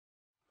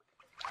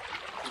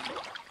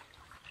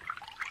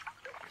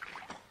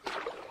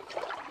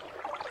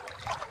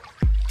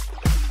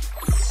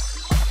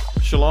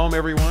Shalom,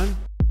 everyone.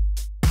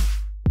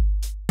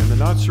 In the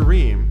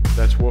Nazarene,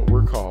 that's what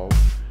we're called.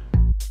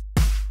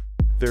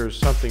 There's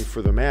something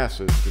for the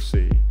masses to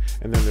see,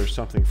 and then there's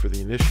something for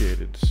the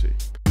initiated to see.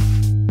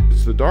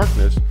 It's the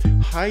darkness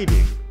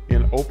hiding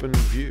in open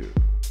view.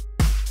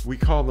 We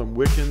call them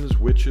Wiccans,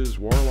 witches,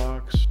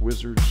 warlocks,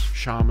 wizards,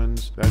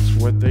 shamans. That's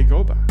what they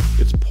go by.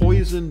 It's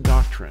poison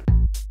doctrine.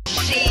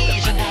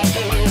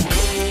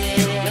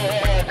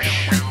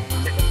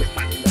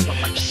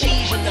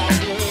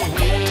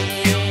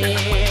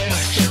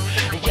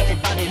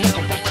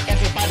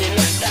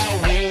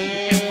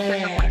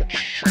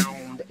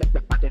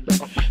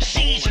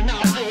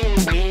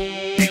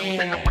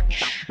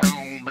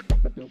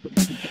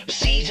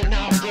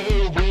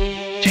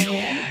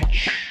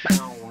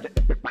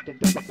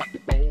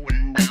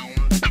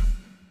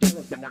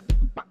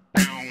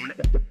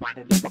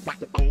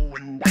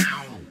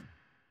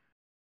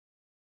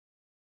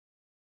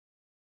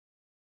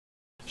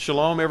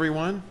 Shalom,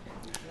 everyone.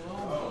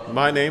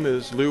 My name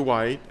is Lou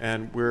White,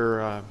 and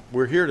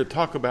we're here to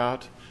talk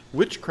about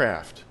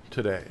witchcraft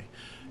today,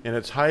 and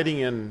it's hiding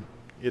in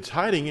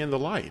the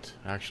light,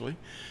 actually.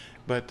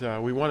 But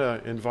we want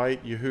to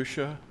invite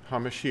Yahushua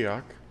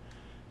HaMashiach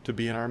to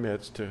be in our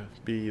midst, to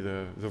be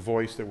the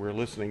voice that we're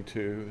listening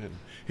to, and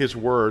his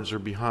words are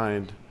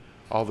behind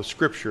all the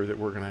scripture that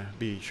we're going to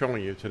be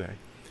showing you today.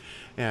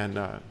 And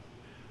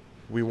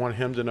we want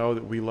him to know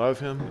that we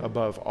love him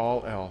above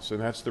all else, and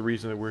that's the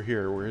reason that we're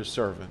here. We're his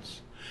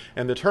servants.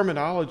 And the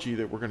terminology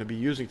that we're going to be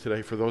using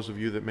today, for those of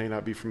you that may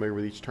not be familiar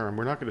with each term,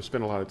 we're not going to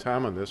spend a lot of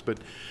time on this, but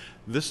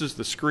this is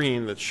the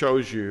screen that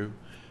shows you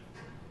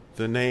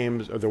the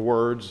names or the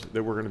words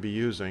that we're going to be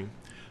using.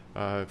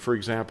 For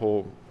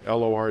example,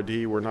 Lord,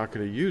 we're not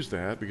going to use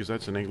that because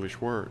that's an English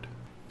word.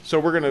 So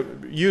we're going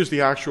to use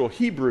the actual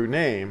Hebrew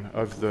name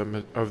of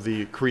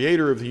the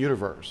creator of the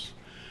universe,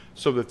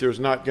 so that there's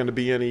not going to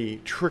be any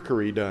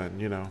trickery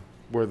done,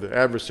 where the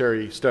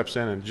adversary steps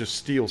in and just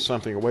steals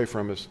something away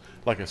from us,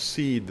 like a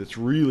seed that's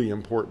really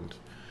important.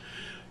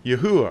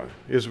 Yahuwah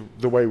is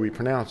the way we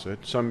pronounce it.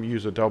 Some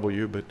use a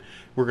W, but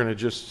we're going to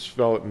just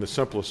spell it in the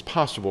simplest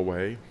possible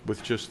way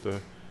with just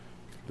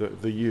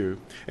the U.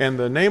 And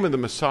the name of the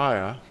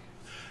Messiah,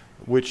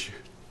 which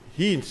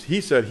he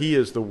said he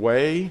is the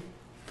way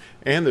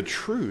and the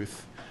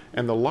truth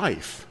and the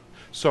life.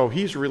 So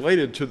he's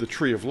related to the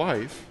tree of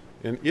life,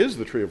 and is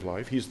the tree of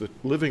life. He's the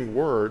living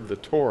word, the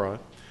Torah,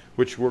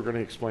 which we're going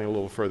to explain a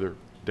little further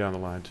down the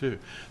line too.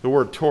 The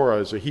word Torah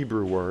is a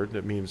Hebrew word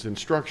that means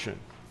instruction.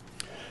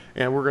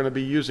 And we're going to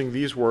be using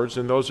these words,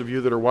 and those of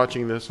you that are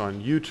watching this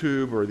on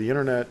YouTube or the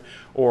internet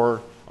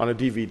or on a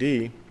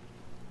DVD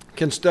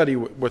can study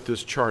what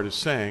this chart is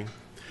saying.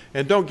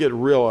 And don't get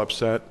real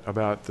upset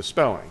about the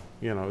spelling.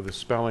 The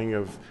spelling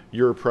of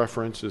your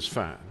preference is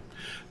fine.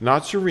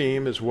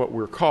 Nazarene is what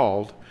we're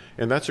called,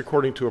 and that's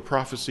according to a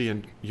prophecy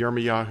in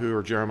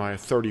Jeremiah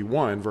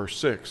 31, verse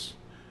 6.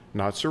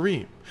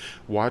 Nazarene,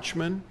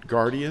 watchmen,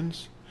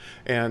 guardians,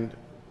 and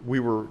we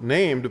were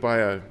named by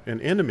an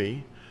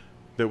enemy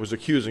that was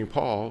accusing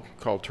Paul,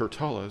 called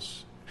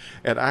Tertullus.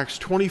 At Acts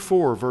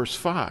 24, verse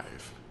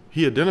 5,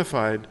 he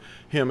identified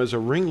him as a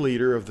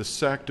ringleader of the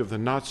sect of the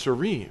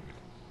Nazarene,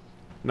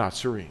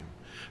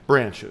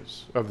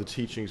 branches of the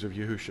teachings of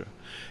Yahushua.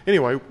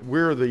 Anyway,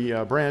 we're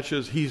the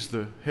branches, he's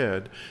the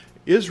head.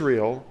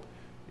 Israel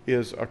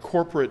is a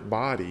corporate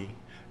body,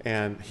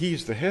 and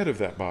he's the head of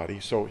that body,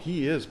 so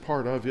he is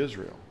part of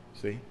Israel,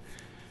 see?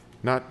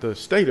 Not the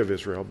state of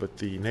Israel, but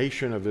the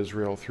nation of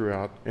Israel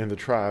throughout, and the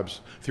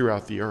tribes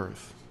throughout the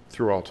earth,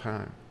 through all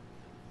time.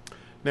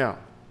 Now,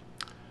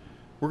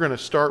 we're going to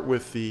start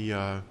with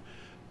the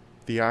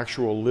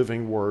actual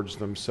living words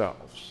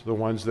themselves, the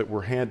ones that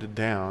were handed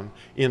down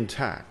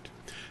intact.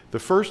 The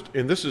first,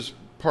 and this is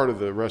part of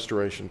the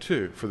restoration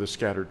too, for the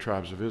scattered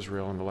tribes of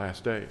Israel in the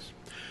last days.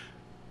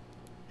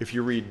 If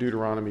you read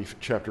Deuteronomy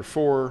chapter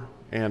 4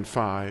 and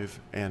 5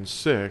 and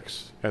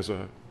 6 as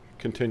a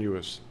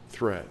continuous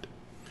thread.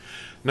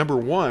 Number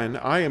 1,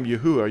 I am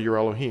Yahuwah, your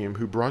Elohim,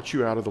 who brought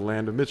you out of the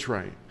land of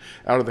Mitzrayim,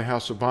 out of the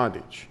house of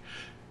bondage.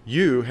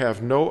 You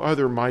have no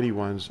other mighty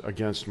ones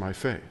against my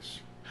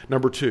face.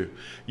 Number 2,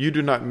 you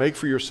do not make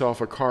for yourself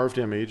a carved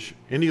image,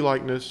 any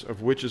likeness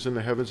of which is in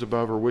the heavens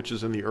above, or which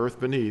is in the earth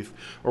beneath,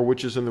 or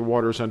which is in the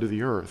waters under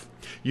the earth.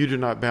 You do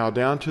not bow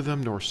down to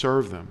them nor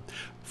serve them.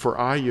 For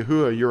I,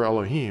 Yahuwah, your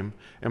Elohim,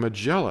 am a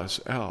jealous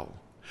El,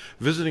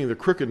 visiting the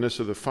crookedness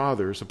of the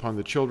fathers upon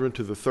the children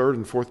to the third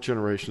and fourth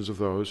generations of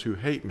those who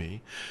hate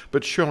me,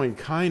 but showing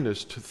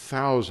kindness to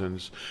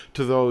thousands,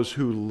 to those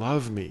who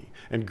love me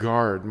and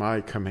guard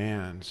my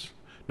commands.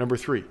 Number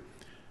 3,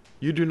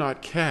 you do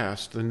not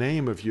cast the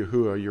name of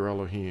Yahuwah, your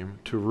Elohim,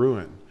 to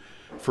ruin,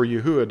 for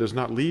Yahuwah does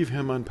not leave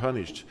him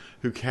unpunished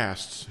who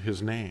casts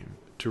his name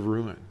to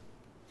ruin.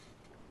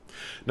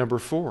 Number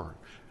 4,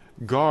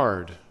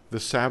 guard the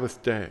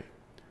Sabbath day,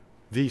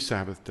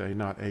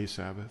 not a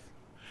Sabbath,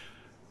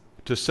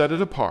 to set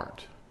it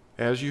apart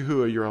as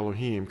Yahuwah your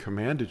Elohim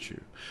commanded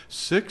you.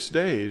 6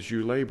 days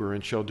you labor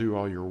and shall do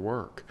all your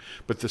work.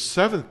 But the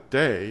 7th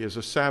day is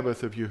a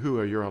Sabbath of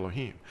Yahuwah your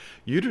Elohim.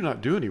 You do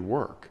not do any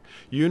work,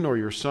 you nor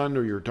your son,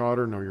 nor your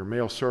daughter, nor your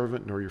male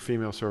servant, nor your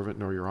female servant,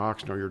 nor your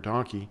ox, nor your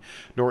donkey,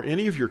 nor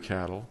any of your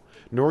cattle,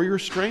 nor your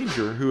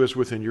stranger who is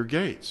within your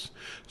gates,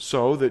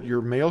 so that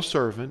your male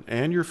servant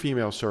and your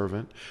female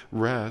servant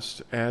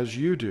rest as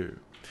you do.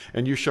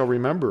 And you shall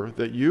remember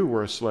that you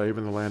were a slave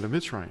in the land of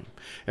Mitzrayim,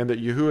 and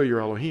that Yahuwah your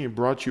Elohim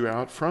brought you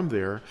out from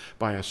there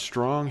by a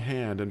strong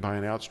hand and by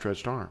an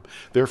outstretched arm.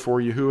 Therefore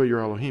Yahuwah your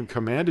Elohim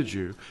commanded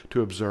you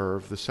to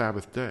observe the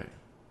Sabbath day.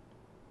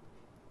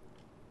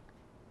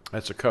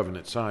 That's a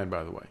covenant sign,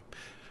 by the way.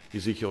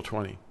 Ezekiel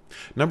 20.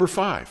 Number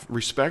 5,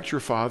 respect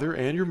your father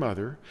and your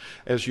mother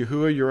as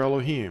Yahuwah your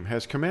Elohim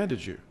has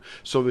commanded you,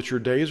 so that your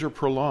days are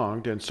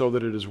prolonged and so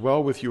that it is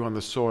well with you on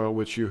the soil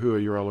which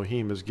Yahuwah your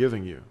Elohim is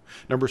giving you.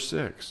 Number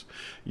 6,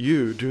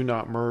 you do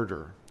not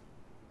murder.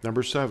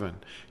 Number 7,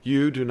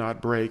 you do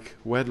not break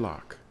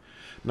wedlock.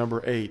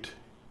 Number 8,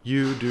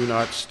 you do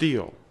not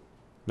steal.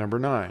 Number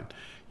 9,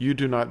 you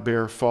do not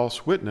bear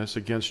false witness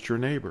against your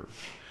neighbor.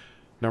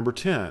 Number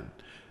 10,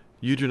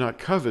 you do not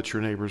covet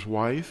your neighbor's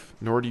wife,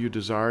 nor do you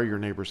desire your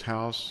neighbor's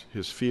house,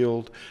 his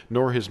field,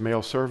 nor his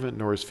male servant,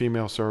 nor his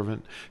female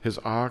servant, his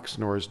ox,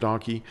 nor his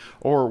donkey,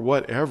 or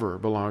whatever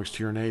belongs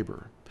to your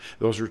neighbor.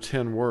 Those are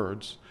 10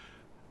 words.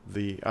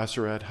 The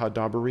Aseret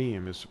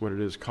HaDabarim is what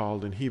it is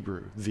called in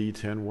Hebrew, the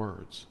 10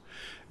 words.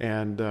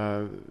 And,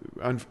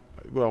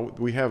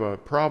 we have a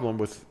problem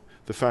with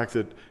the fact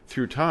that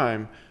through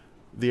time,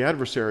 the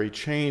adversary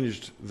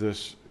changed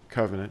this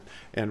covenant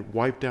and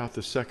wiped out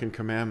the 2nd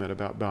commandment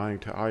about bowing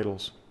to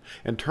idols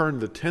and turned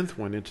the 10th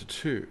one into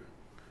 2.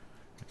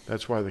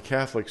 That's why the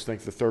Catholics think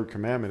the 3rd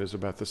commandment is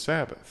about the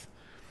Sabbath,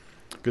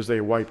 because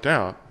they wiped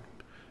out,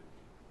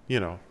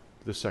 the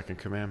 2nd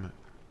commandment.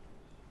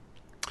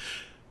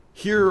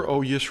 Hear,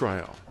 O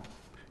Yisrael,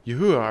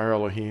 Yahuwah our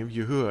Elohim,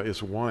 Yahuwah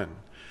is one.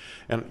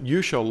 And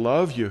you shall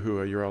love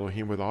Yahuwah your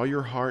Elohim with all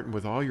your heart and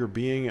with all your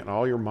being and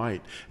all your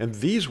might. And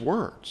these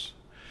words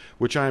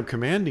which I am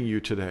commanding you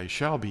today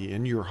shall be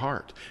in your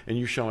heart, and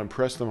you shall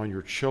impress them on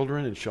your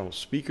children, and shall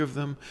speak of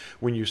them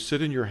when you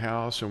sit in your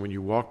house, and when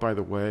you walk by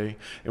the way,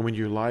 and when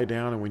you lie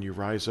down, and when you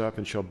rise up,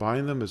 and shall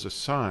bind them as a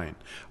sign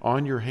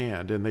on your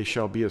hand, and they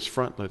shall be as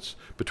frontlets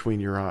between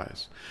your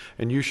eyes.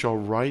 And you shall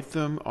write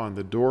them on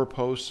the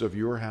doorposts of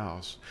your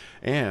house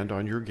and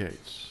on your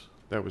gates.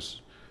 That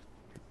was,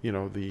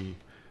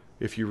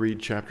 if you read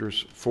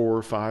chapters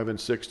 4, 5, and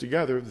 6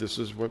 together, this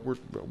is what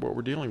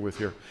we're dealing with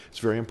here. It's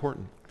very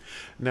important.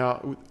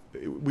 Now,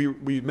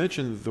 we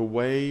mentioned the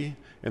way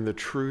and the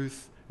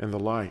truth and the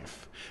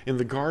life. In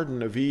the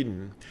Garden of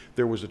Eden,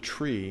 there was a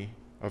tree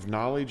of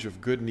knowledge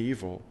of good and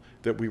evil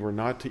that we were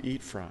not to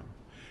eat from.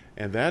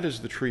 And that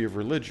is the tree of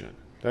religion.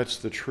 That's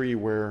the tree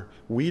where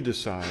we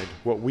decide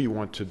what we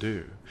want to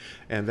do.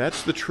 And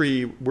that's the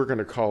tree, we're going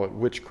to call it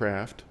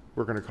witchcraft.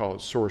 We're going to call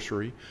it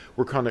sorcery.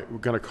 We're going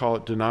to call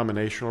it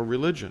denominational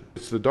religion.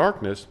 It's the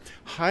darkness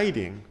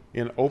hiding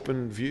in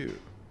open view.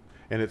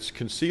 And it's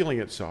concealing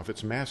itself.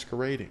 It's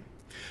masquerading.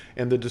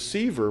 And the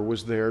deceiver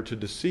was there to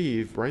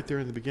deceive right there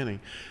in the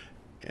beginning.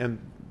 And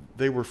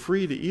they were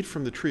free to eat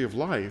from the tree of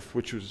life,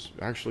 which was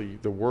actually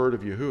the word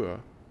of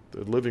Yahuwah,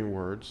 the living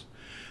words.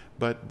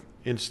 But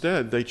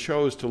instead, they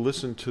chose to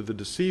listen to the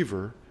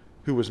deceiver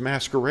who was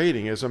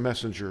masquerading as a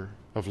messenger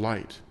of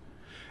light.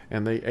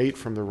 And they ate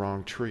from the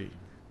wrong tree.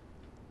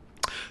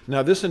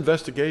 Now, this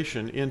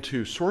investigation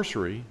into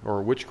sorcery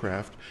or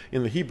witchcraft,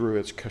 in the Hebrew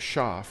it's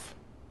kashaf,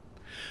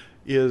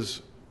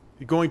 is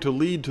going to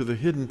lead to the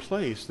hidden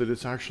place that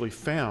it's actually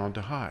found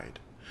to hide.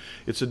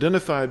 It's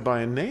identified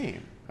by a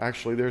name.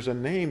 Actually, there's a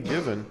name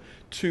given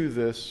to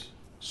this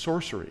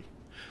sorcery.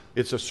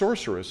 It's a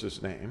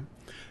sorceress's name.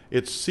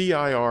 It's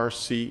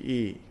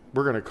C-I-R-C-E.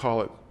 We're going to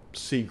call it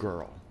Sea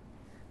Girl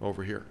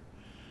over here.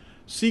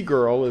 Sea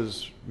Girl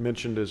is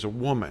mentioned as a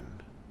woman.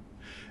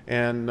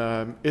 And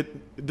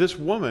this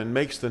woman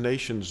makes the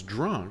nations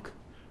drunk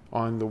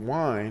on the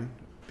wine,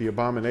 the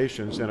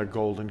abominations, in a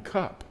golden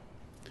cup.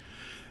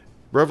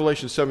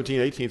 Revelation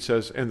 17:18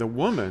 says, and the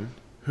woman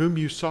whom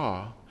you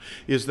saw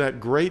is that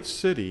great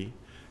city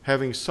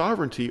having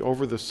sovereignty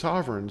over the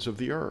sovereigns of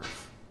the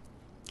earth.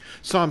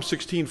 Psalm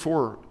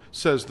 16:4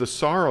 says, the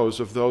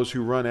sorrows of those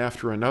who run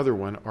after another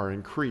one are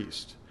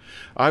increased.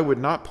 I would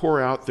not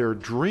pour out their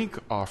drink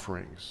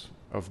offerings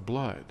of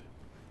blood,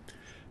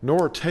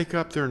 nor take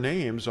up their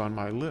names on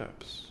my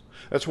lips.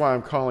 That's why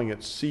I'm calling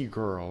it Sea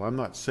Girl. I'm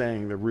not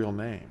saying the real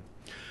name.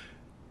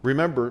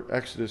 Remember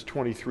Exodus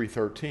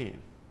 23:13.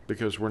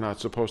 Because we're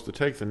not supposed to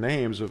take the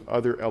names of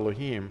other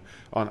Elohim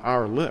on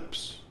our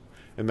lips.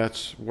 And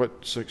that's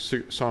what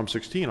Psalm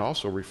 16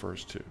 also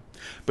refers to.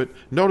 But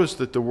notice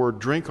that the word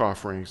drink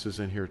offerings is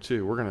in here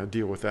too. We're going to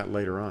deal with that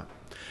later on.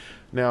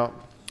 Now,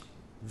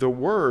 the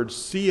word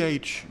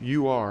C-H-U-R-C-H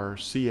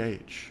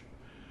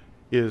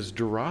is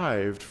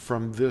derived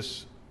from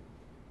this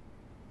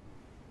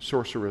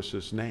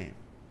sorceress's name.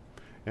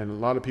 And a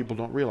lot of people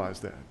don't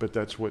realize that, but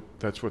that's what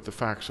the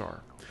facts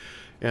are.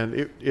 And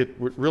it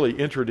really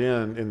entered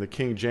in the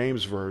King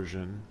James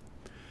Version,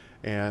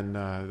 and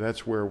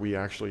that's where we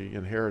actually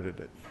inherited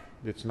it.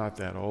 It's not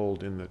that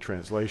old in the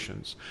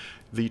translations.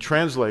 The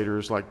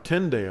translators like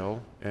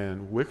Tyndale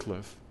and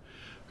Wycliffe,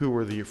 who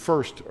were the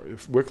first,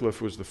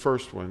 Wycliffe was the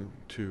first one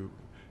to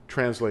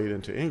translate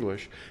into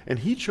English, and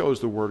he chose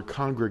the word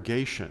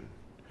congregation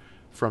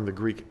from the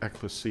Greek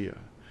ecclesia.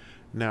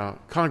 Now,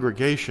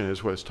 congregation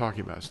is what it's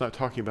talking about. It's not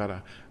talking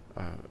about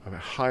a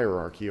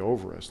hierarchy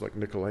over us like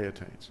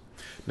Nicolaitanes.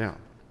 Now,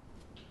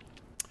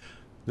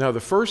 the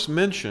first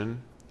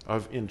mention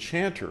of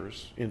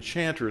enchanters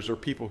are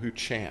people who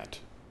chant.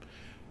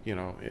 You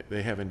know,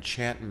 they have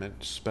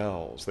enchantment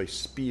spells. They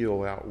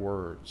spiel out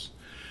words.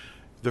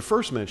 The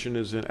first mention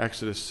is in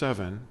Exodus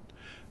 7,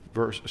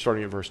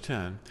 starting at verse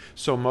 10.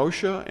 So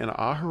Moshe and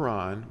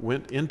Aharon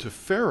went into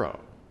Pharaoh.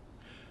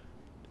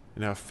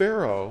 Now,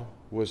 Pharaoh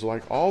was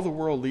like all the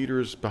world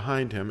leaders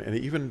behind him, and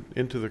even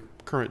into the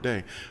current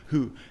day,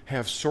 who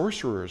have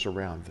sorcerers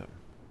around them.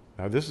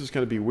 Now, this is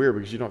going to be weird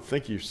because you don't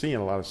think you're seeing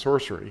a lot of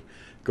sorcery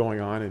going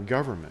on in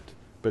government.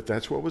 But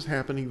that's what was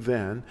happening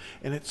then,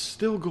 and it's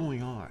still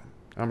going on.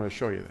 I'm going to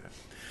show you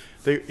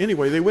that. They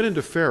went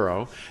into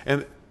Pharaoh,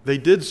 and they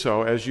did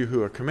so as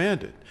Yahuwah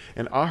commanded.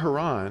 And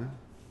Aharon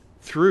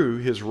threw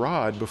his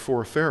rod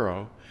before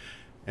Pharaoh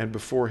and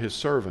before his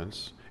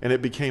servants, and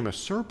it became a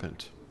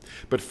serpent.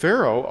 But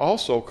Pharaoh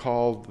also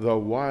called the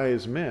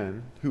wise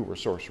men, who were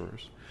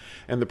sorcerers,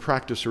 and the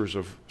practicers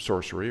of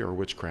sorcery or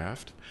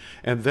witchcraft,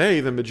 and they,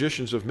 the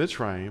magicians of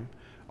Mitzrayim,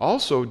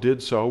 also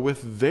did so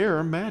with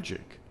their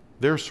magic,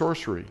 their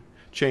sorcery,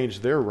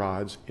 changed their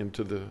rods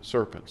into the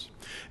serpents.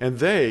 And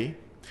they,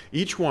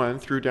 each one,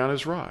 threw down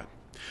his rod.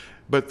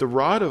 But the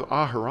rod of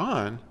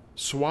Aharon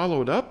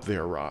swallowed up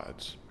their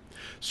rods.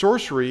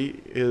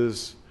 Sorcery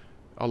is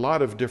a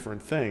lot of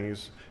different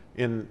things.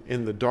 In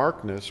the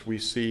darkness, we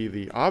see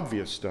the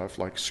obvious stuff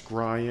like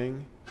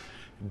scrying,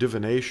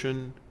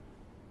 divination,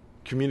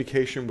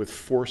 communication with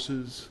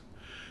forces,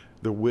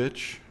 the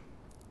witch,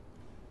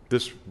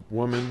 this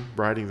woman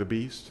riding the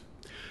beast.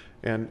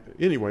 And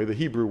anyway, the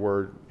Hebrew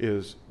word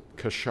is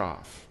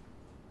kashaf,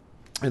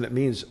 and it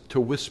means to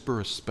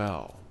whisper a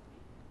spell,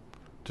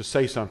 to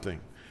say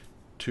something,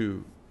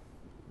 to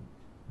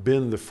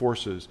bend the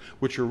forces,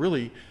 which are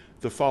really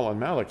the fallen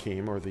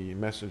Malachim, or the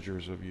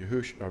messengers of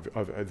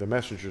the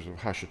messengers of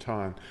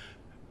Hashatan,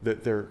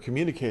 that they're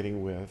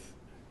communicating with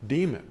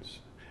demons,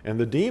 and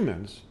the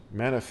demons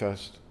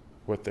manifest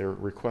what their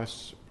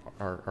requests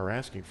are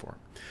asking for.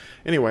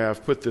 Anyway,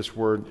 I've put this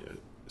word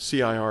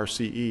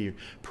CIRCE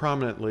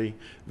prominently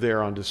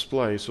there on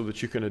display so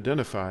that you can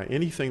identify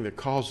anything that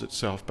calls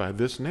itself by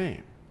this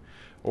name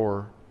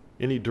or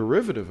any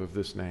derivative of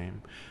this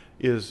name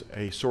is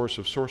a source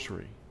of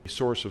sorcery, a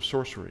source of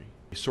sorcery,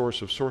 a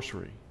source of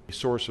sorcery, a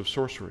source of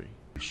sorcery,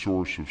 a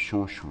source of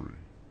sorcery.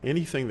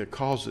 Anything that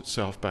calls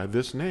itself by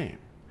this name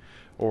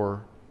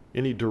or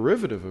any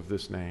derivative of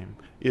this name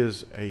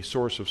is a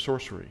source of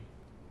sorcery.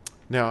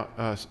 Now,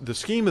 the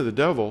scheme of the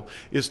devil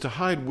is to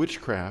hide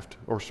witchcraft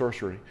or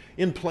sorcery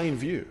in plain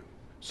view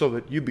so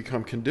that you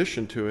become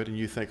conditioned to it and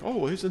you think,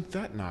 oh, isn't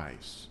that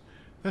nice?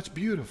 That's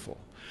beautiful.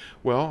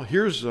 Well,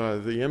 here's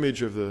the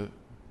image of the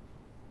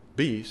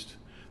beast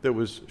that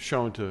was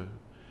shown to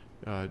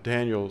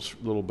Daniel's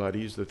little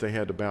buddies that they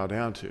had to bow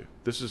down to.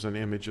 This is an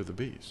image of the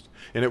beast.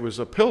 And it was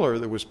a pillar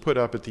that was put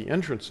up at the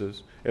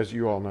entrances, as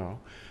you all know,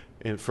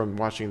 and from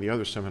watching the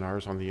other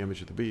seminars on the image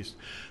of the beast,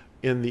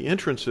 in the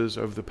entrances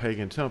of the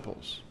pagan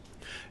temples.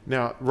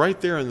 Now,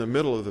 right there in the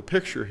middle of the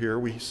picture here,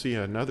 we see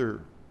another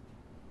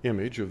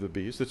image of the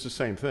beast. It's the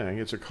same thing.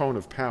 It's a cone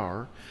of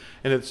power,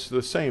 and it's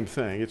the same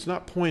thing. It's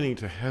not pointing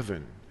to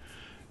heaven.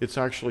 It's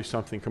actually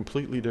something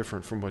completely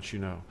different from what you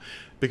know.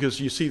 Because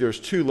you see there's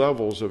two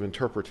levels of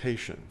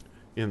interpretation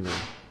in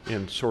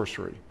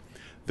sorcery.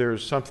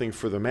 There's something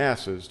for the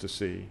masses to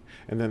see,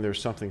 and then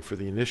there's something for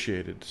the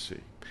initiated to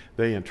see.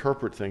 They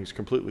interpret things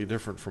completely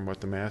different from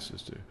what the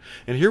masses do.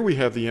 And here we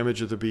have the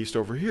image of the beast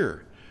over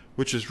here,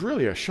 which is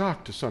really a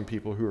shock to some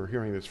people who are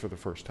hearing this for the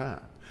first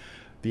time.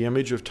 The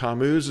image of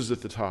Tammuz is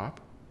at the top,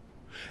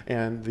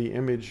 and the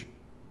image,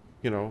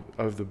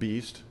 of the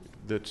beast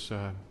that's,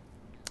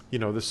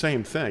 the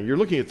same thing. You're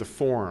looking at the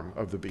form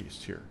of the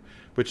beast here,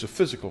 which is a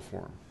physical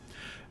form.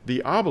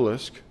 The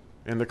obelisk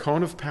and the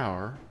cone of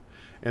power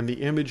and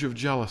the image of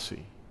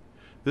jealousy.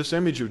 This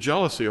image of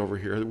jealousy over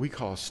here that we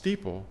call a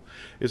steeple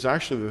is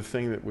actually the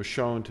thing that was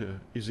shown to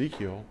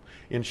Ezekiel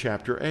in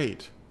chapter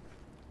 8.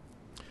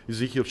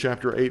 Ezekiel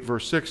chapter 8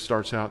 verse 6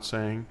 starts out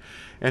saying,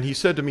 "And he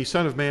said to me,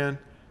 Son of man,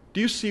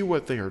 do you see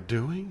what they are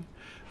doing?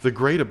 The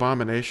great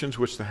abominations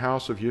which the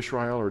house of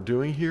Israel are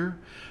doing here,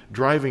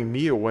 driving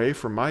me away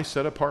from my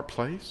set-apart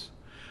place?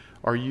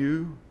 Are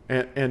you,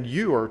 and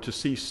you are to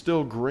see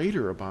still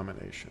greater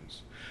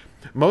abominations.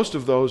 Most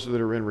of those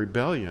that are in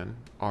rebellion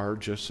are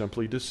just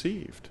simply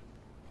deceived.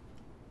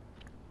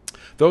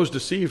 Those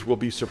deceived will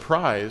be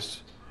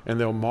surprised, and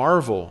they'll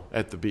marvel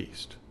at the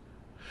beast,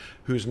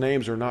 whose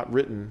names are not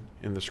written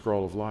in the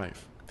scroll of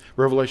life."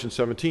 Revelation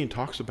 17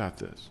 talks about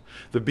this.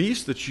 The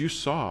beast that you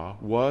saw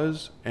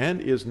was and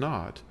is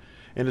not,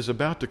 and is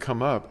about to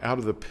come up out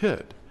of the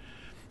pit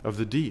of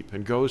the deep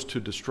and goes to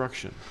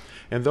destruction.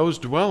 And those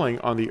dwelling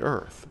on the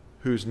earth,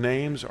 whose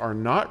names are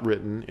not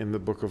written in the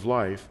book of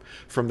life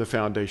from the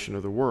foundation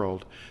of the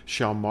world,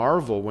 shall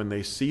marvel when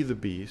they see the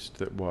beast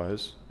that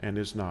was and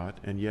is not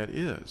and yet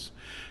is.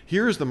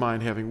 Here is the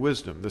mind having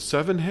wisdom. The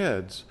 7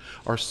 heads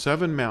are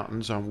 7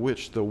 mountains on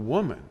which the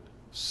woman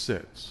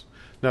sits.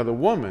 Now the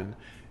woman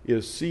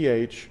is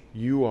Church.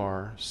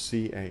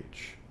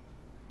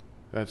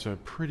 That's a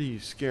pretty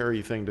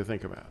scary thing to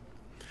think about.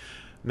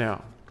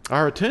 Now,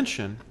 our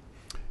attention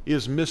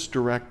is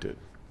misdirected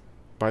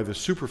by the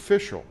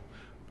superficial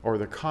or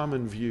the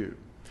common view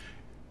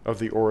of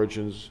the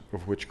origins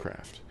of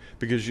witchcraft.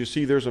 Because you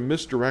see, there's a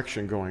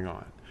misdirection going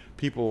on.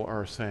 People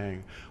are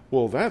saying,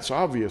 well, that's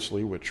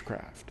obviously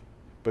witchcraft.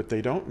 But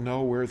they don't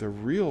know where the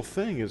real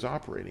thing is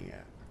operating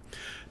at.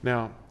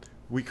 Now,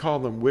 we call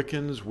them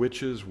Wiccans,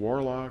 witches,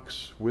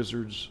 warlocks,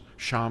 wizards,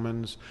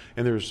 shamans,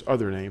 and there's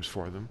other names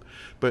for them.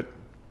 But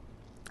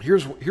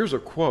here's a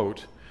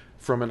quote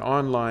from an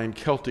online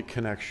Celtic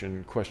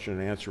Connection question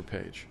and answer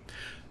page.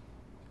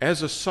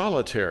 As a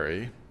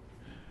solitary,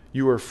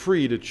 you are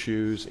free to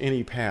choose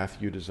any path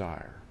you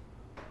desire.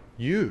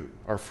 You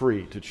are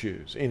free to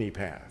choose any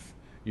path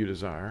you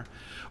desire,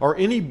 or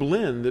any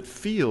blend that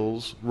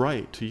feels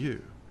right to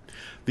you.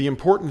 The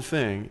important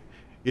thing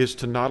is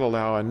to not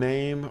allow a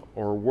name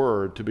or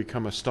word to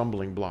become a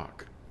stumbling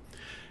block.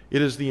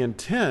 It is the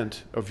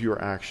intent of your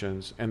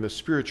actions and the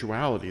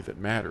spirituality that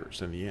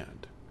matters in the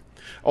end.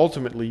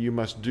 Ultimately, you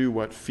must do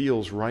what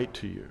feels right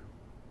to you.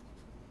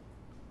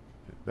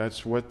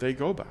 That's what they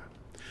go by.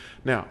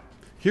 Now,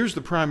 here's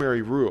the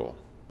primary rule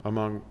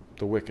among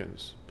the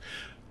Wiccans.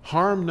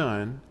 Harm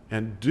none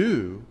and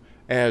do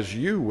as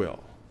you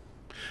will.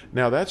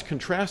 Now that's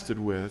contrasted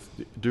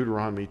with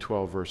Deuteronomy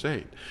 12, verse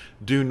 8.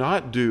 Do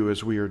not do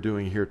as we are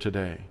doing here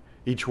today,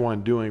 each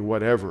one doing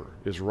whatever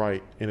is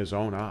right in his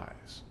own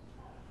eyes.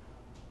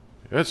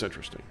 That's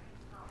interesting.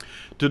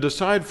 To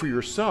decide for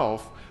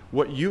yourself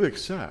what you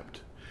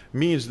accept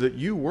means that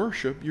you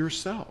worship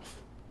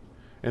yourself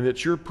and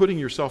that you're putting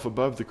yourself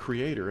above the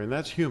Creator, and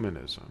that's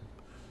humanism,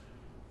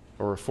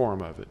 or a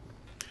form of it.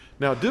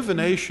 Now,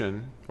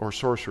 divination or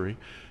sorcery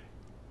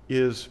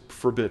is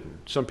forbidden.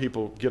 Some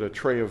people get a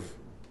tray of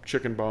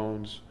chicken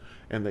bones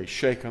and they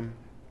shake them,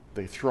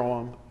 they throw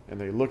them, and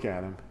they look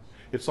at them.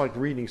 It's like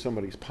reading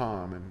somebody's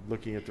palm and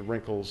looking at the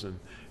wrinkles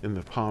in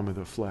the palm of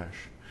the flesh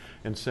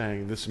and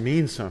saying this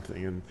means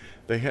something. And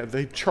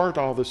they chart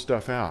all this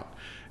stuff out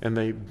and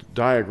they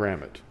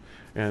diagram it.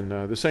 And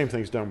the same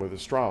thing's done with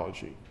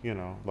astrology. You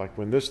know, like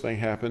when this thing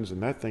happens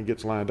and that thing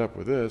gets lined up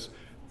with this,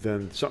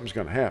 then something's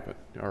going to happen,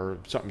 or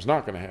something's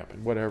not going to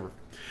happen, whatever.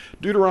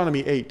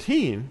 Deuteronomy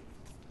 18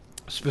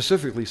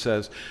 specifically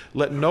says,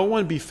 let no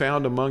one be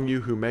found among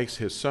you who makes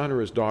his son or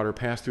his daughter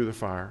pass through the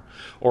fire,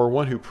 or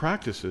one who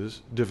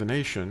practices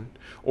divination,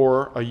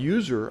 or a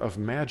user of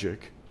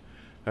magic,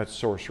 that's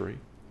sorcery,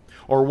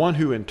 or one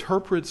who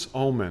interprets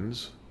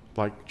omens,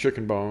 like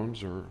chicken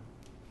bones or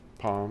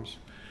palms,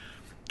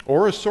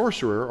 or a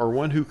sorcerer, or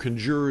one who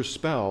conjures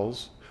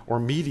spells,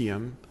 or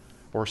medium,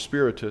 or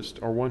spiritist,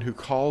 or one who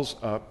calls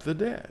up the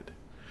dead.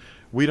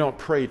 We don't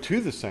pray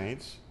to the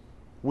saints,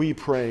 we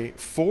pray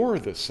for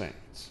the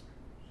saints.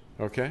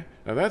 Okay?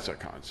 Now that's a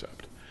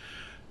concept.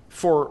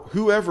 For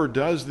whoever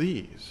does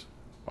these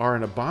are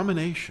an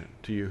abomination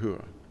to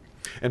Yahuwah.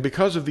 And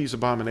because of these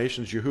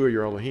abominations, Yahuwah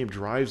your Elohim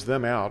drives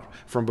them out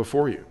from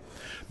before you.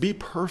 Be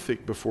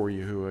perfect before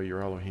Yahuwah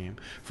your Elohim,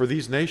 for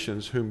these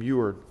nations whom you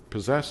are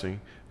possessing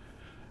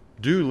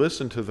do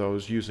listen to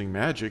those using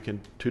magic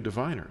and to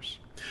diviners.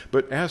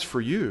 But as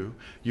for you,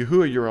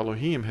 Yahuwah your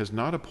Elohim has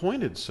not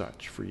appointed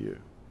such for you.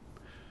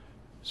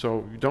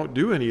 So don't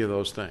do any of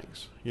those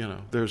things. You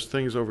know, there's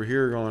things over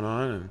here going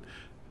on, and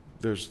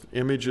there's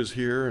images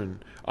here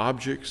and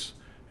objects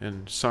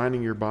and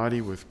signing your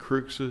body with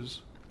cruxes.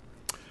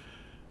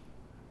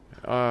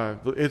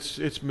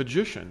 It's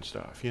magician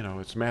stuff. You know,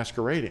 it's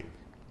masquerading.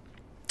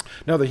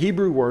 Now, the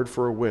Hebrew word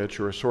for a witch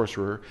or a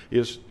sorcerer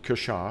is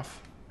kashaf,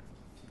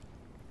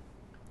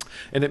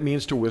 and it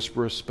means to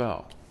whisper a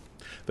spell.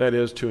 That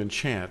is, to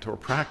enchant or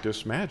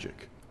practice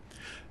magic.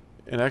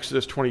 And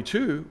Exodus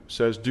 22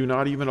 says, do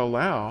not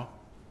allow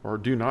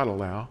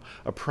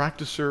a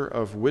practicer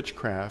of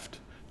witchcraft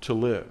to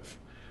live.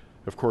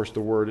 Of course,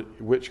 the word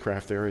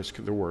witchcraft there is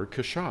the word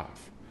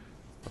kashaf.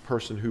 A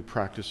person who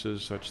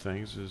practices such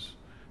things is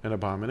an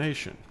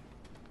abomination.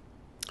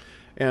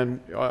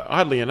 And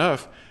oddly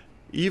enough,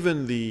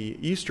 even the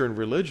Eastern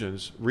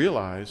religions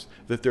realize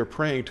that they're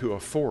praying to a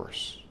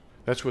force.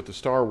 That's what the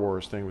Star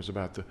Wars thing was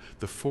about,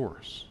 the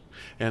force.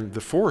 And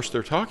the force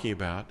they're talking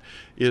about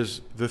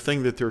is the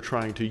thing that they're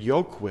trying to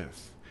yoke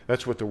with.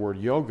 That's what the word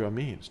yoga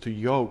means, to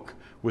yoke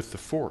with the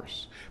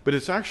force. But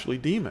it's actually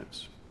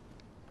demons.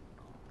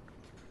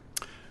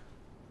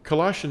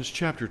 Colossians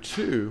chapter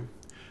 2,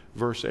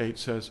 verse 8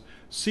 says,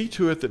 see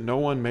to it that no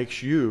one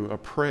makes you a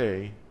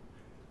prey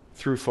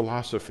through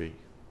philosophy,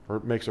 or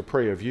makes a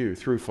prey of you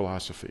through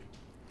philosophy,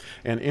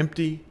 and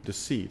empty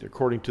deceit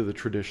according to the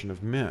tradition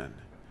of men.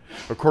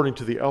 according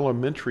to the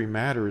elementary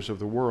matters of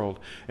the world,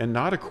 and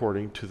not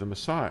according to the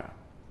Messiah.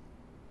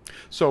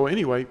 So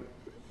anyway,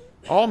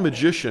 all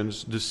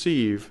magicians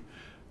deceive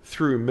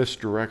through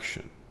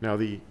misdirection. Now,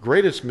 the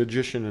greatest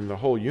magician in the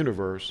whole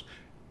universe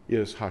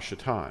is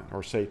Hashatan,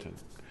 or Satan.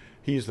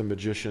 He's the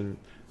magician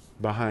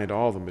behind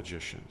all the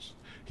magicians.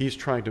 He's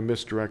trying to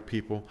misdirect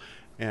people,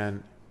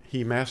 and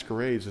he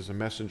masquerades as a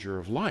messenger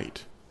of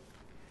light.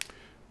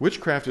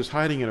 Witchcraft is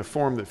hiding in a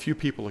form that few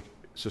people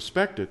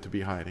suspect it to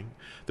be hiding.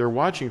 They're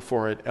watching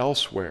for it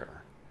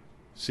elsewhere.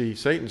 See,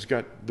 Satan's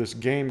got this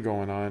game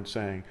going on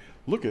saying,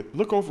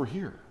 look over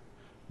here.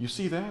 You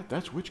see that?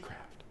 That's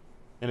witchcraft.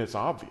 And it's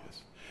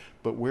obvious.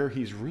 But where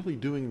he's really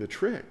doing the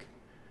trick,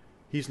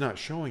 he's not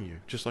showing you.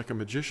 Just like a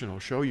magician will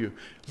show you,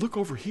 look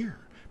over here.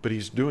 But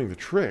he's doing the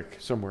trick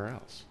somewhere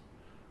else.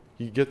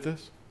 You get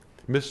this?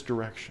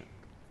 Misdirection.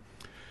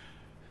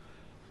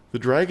 The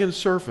dragon's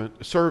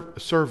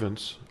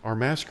servants are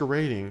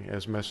masquerading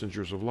as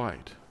messengers of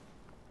light.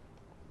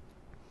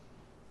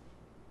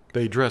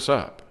 They dress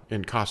up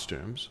in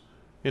costumes,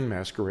 in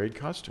masquerade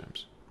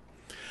costumes.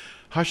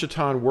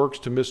 Hashatan works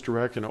to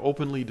misdirect and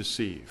openly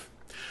deceive.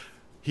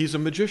 He's a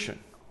magician.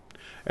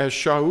 As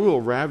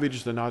Shaul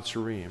ravaged the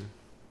Nazarene,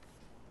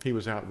 he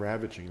was out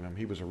ravaging them.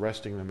 He was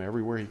arresting them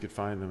everywhere he could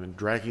find them and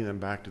dragging them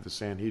back to the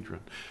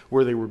Sanhedrin,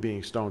 where they were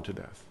being stoned to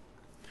death.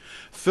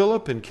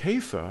 Philip and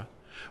Kepha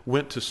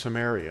went to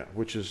Samaria,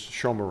 which is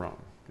Shomeron,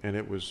 and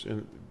it was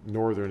in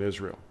northern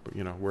Israel,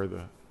 where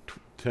the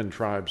 10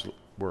 tribes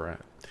were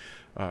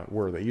at,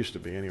 where they used to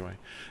be anyway.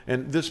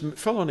 And this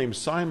fellow named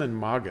Simon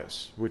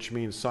Magus, which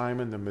means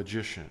Simon the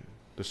magician,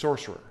 the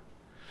sorcerer,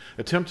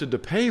 attempted to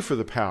pay for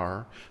the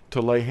power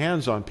to lay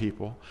hands on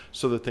people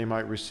so that they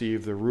might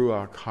receive the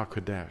Ruach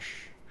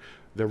HaKodesh.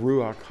 The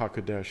Ruach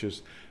HaKodesh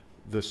is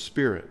the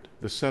spirit,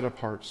 the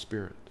set-apart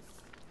spirit.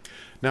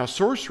 Now,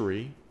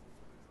 sorcery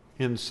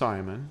in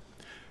Simon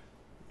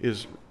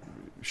is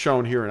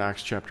shown here in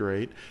Acts chapter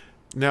 8.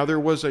 Now, there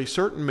was a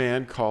certain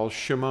man called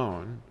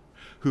Shimon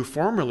who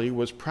formerly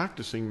was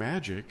practicing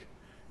magic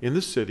in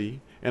the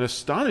city and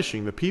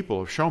astonishing the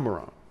people of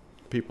Shomeron,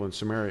 people in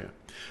Samaria,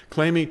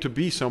 claiming to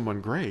be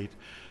someone great,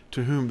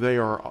 to whom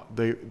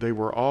they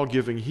were all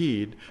giving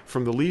heed,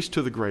 from the least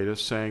to the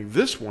greatest, saying,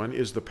 "This one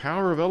is the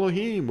power of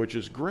Elohim, which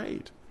is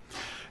great."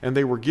 And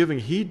they were giving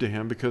heed to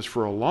him because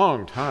for a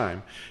long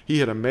time he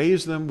had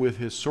amazed them with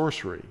his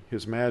sorcery,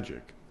 his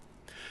magic.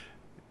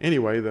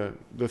 Anyway,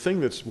 the thing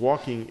that's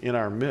walking in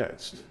our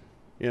midst,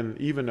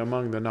 even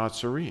among the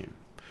Nazarene,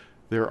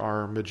 there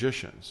are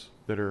magicians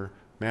that are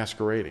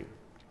masquerading.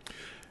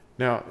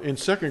 Now, in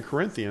 2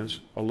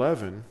 Corinthians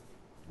 11,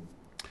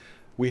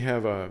 we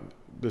have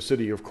the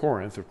city of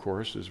Corinth, of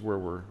course, is where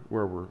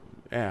we're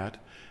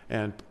at,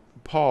 and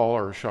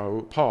Paul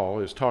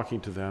is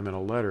talking to them in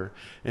a letter,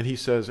 and he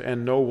says,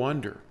 "And no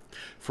wonder,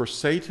 for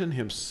Satan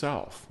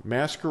himself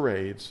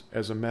masquerades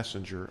as a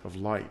messenger of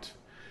light.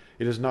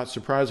 It is not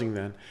surprising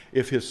then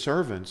if his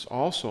servants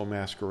also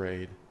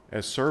masquerade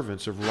as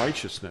servants of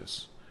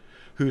righteousness,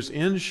 whose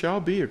end shall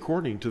be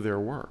according to their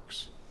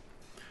works."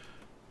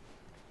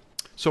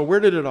 So where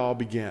did it all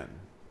begin?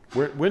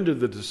 When did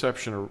the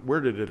deception, or where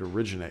did it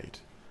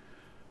originate?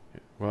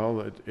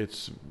 Well,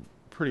 it's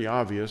pretty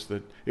obvious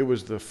that it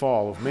was the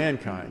fall of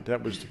mankind.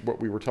 That was what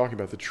we were talking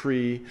about, the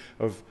tree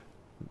of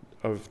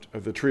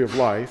the tree of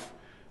life,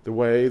 the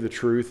way, the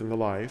truth, and the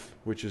life,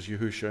 which is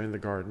Yahusha in the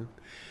garden.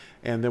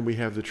 And then we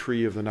have the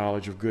tree of the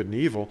knowledge of good and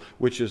evil,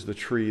 which is the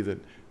tree that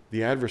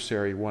the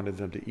adversary wanted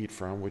them to eat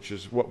from, which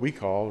is what we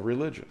call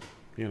religion.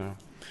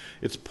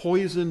 It's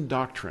poison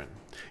doctrine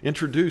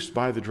introduced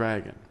by the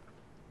dragon.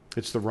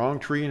 It's the wrong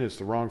tree and it's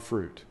the wrong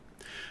fruit.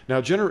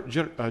 Now,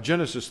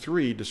 Genesis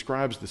 3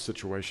 describes the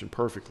situation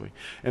perfectly.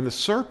 "And the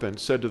serpent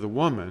said to the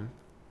woman,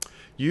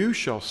 'You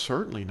shall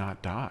certainly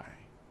not die.'"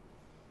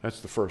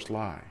 That's the first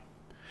lie.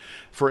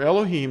 "For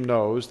Elohim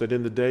knows that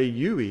in the day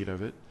you eat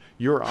of it,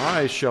 your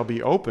eyes shall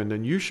be opened,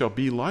 and you shall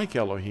be like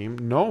Elohim,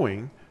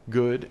 knowing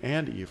good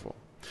and evil.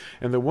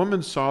 And the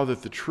woman saw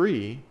that the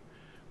tree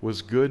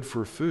was good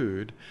for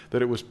food,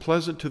 that it was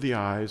pleasant to the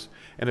eyes,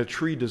 and a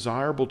tree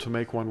desirable to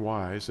make one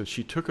wise, and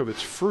she took of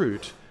its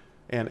fruit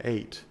and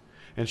ate.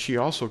 And she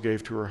also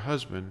gave to her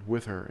husband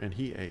with her, and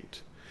he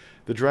ate."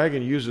 The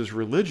dragon uses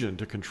religion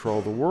to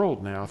control the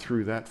world now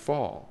through that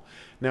fall.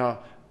 Now,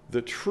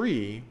 the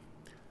tree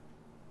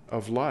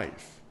of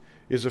life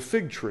is a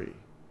fig tree.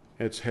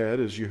 Its head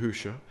is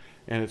Yahusha,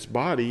 and its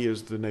body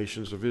is the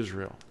nations of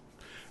Israel.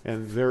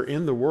 And they're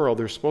in the world.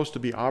 They're supposed to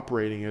be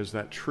operating as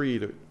that tree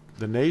that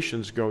the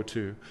nations go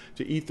to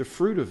eat the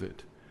fruit of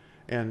it.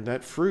 And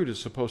that fruit is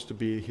supposed to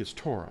be his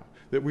Torah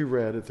that we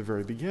read at the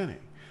very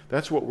beginning.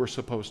 That's what we're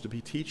supposed to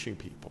be teaching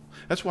people.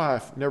 That's why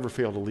I never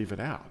fail to leave it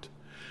out,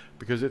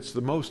 because it's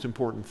the most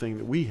important thing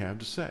that we have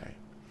to say.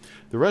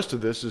 The rest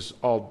of this is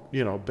all,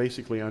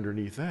 basically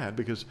underneath that,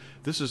 because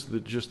this is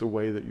just the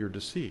way that you're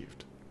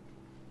deceived.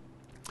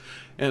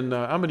 And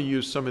I'm going to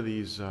use some of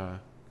these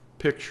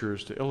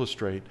pictures to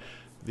illustrate.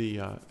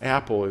 The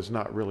apple is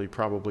not really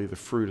probably the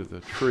fruit of the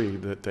tree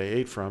that they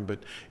ate from,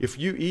 but if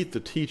you eat the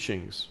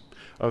teachings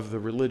of the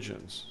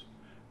religions,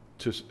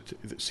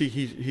 see,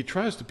 he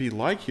tries to be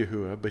like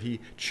Yahuwah, but he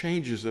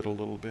changes it a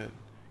little bit.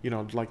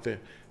 Like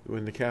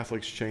when the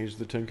Catholics changed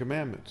the Ten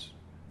Commandments.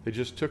 They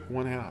just took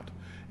one out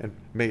and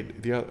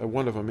made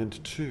one of them into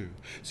two.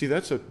 See,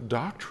 that's a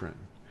doctrine.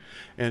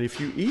 And if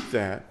you eat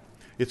that,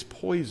 it's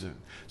poison.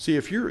 See,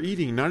 if you're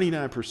eating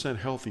 99%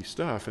 healthy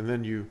stuff and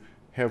then you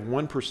have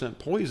 1%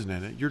 poison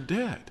in it, you're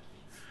dead.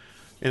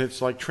 And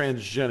it's like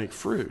transgenic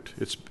fruit.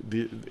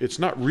 It's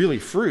not really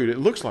fruit. It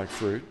looks like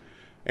fruit.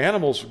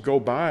 Animals go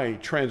buy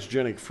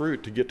transgenic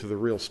fruit to get to the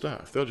real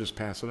stuff. They'll just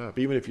pass it up,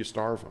 even if you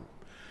starve them.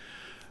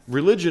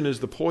 Religion is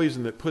the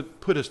poison that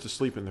put us to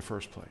sleep in the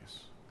first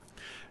place.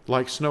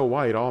 Like Snow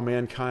White, all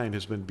mankind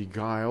has been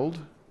beguiled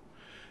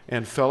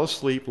and fell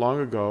asleep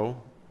long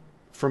ago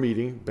from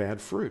eating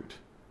bad fruit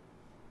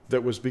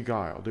that was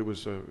beguiled. It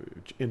was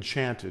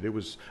enchanted.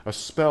 A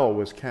spell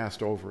was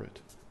cast over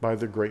it by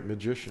the great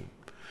magician.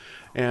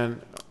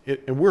 And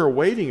we're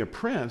awaiting a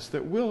prince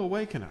that will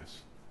awaken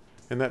us.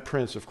 And that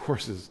prince, of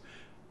course, is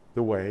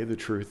the way, the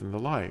truth, and the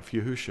life,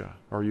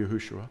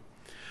 Yahushua.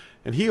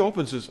 And he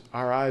opens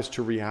our eyes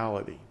to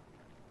reality,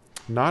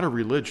 not a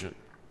religion.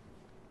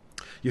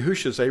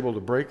 Yahushua is able to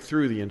break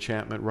through the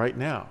enchantment right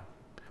now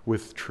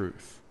with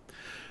truth.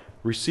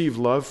 Receive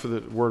love for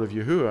the word of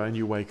Yahuwah and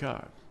you wake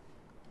up,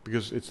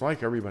 because it's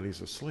like everybody's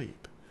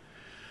asleep.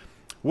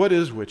 What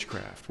is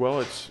witchcraft?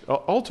 Well,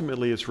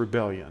 ultimately it's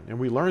rebellion, and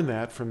we learn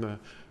that from the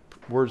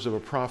words of a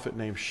prophet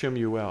named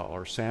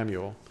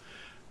Samuel,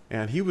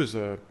 and he was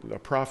a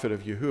prophet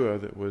of Yahuwah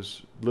that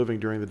was living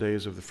during the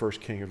days of the first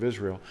king of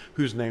Israel,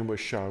 whose name was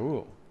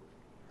Shaul.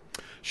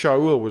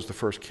 Shaul was the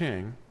first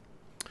king.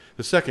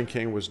 The second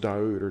king was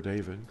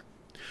David.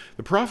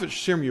 The prophet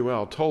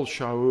Samuel told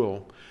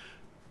Shaul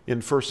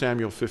in 1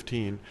 Samuel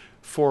 15,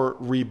 "For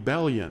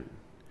rebellion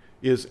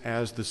is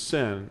as the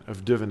sin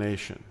of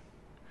divination,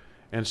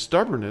 and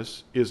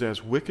stubbornness is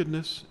as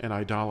wickedness and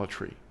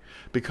idolatry.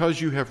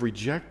 Because you have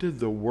rejected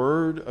the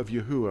word of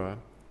Yahuwah,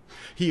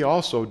 he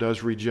also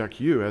does reject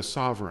you as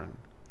sovereign."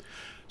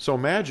 So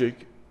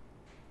magic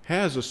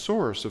has a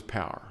source of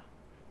power.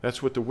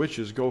 That's what the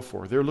witches go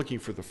for. They're looking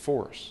for the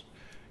force.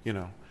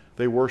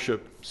 They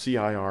worship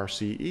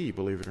CIRCE,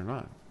 believe it or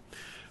not.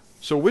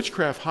 So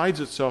witchcraft hides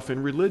itself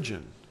in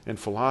religion and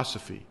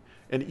philosophy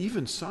and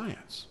even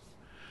science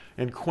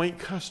and quaint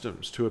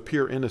customs to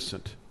appear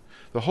innocent.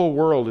 The whole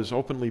world is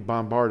openly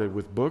bombarded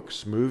with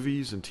books,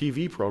 movies, and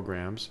TV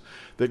programs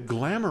that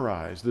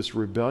glamorize this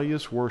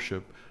rebellious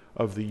worship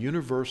of the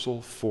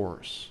universal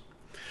force.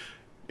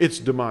 It's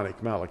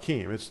demonic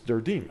malachim.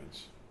 They're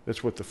demons.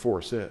 That's what the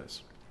force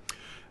is.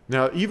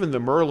 Now, even the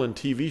Merlin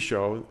TV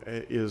show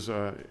is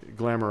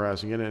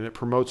glamorizing it, and it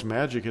promotes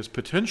magic as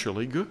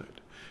potentially good.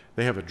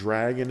 They have a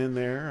dragon in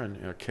there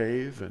and a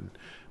cave, and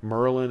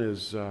Merlin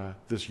is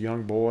this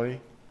young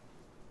boy.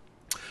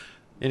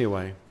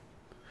 Anyway,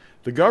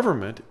 the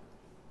government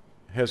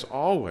has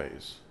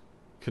always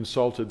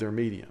consulted their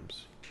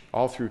mediums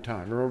all through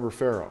time. Remember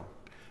Pharaoh?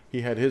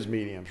 He had his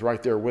mediums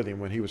right there with him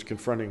when he was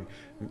confronting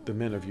the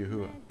men of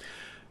Yahuwah.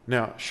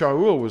 Now,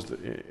 Shaul was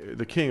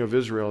the king of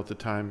Israel at the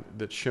time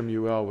that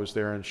Shemuel was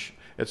there, and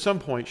at some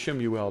point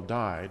Shemuel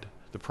died,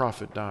 the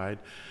prophet died,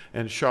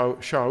 and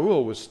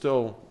Shaul was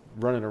still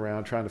running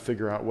around trying to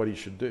figure out what he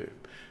should do.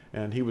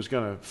 And he was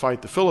going to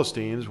fight the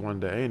Philistines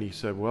one day, and he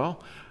said,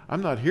 "Well,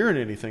 I'm not hearing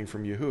anything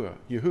from Yahuwah."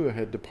 Yahuwah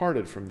had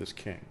departed from this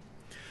king.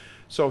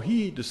 So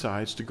he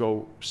decides to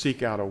go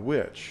seek out a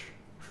witch,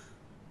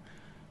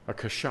 a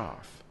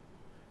kashaf,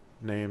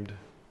 named,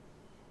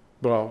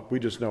 well, we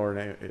just know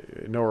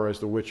her as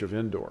the Witch of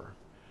Endor.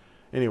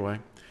 Anyway,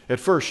 at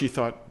first she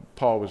thought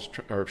Shaul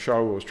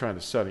was trying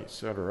to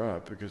set her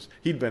up because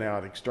he'd been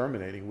out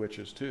exterminating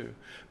witches too.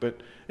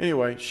 But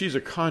anyway, she's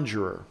a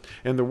conjurer,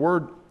 and the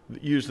word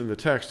used in the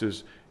text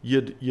is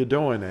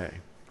Yedoine.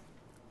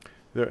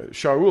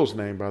 Shaul's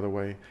name, by the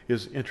way,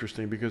 is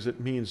interesting because it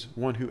means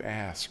one who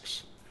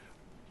asks.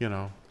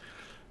 Now,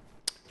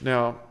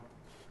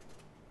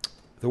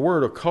 the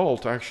word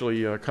occult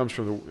actually comes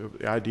from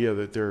the idea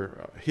that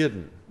they're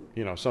hidden.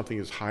 Something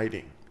is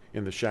hiding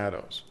in the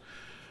shadows.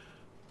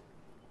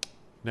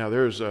 Now,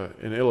 there's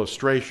an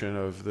illustration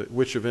of the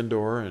Witch of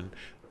Endor and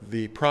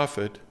the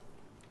prophet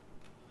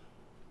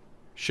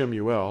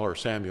Shemuel or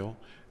Samuel,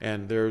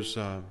 and there's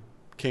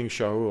King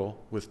Shaul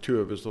with two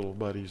of his little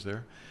buddies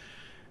there.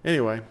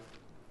 Anyway,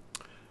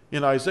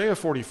 in Isaiah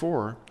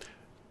 44,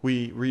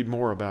 we read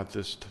more about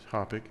this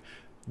topic.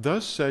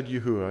 "Thus said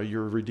Yahuwah,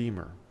 your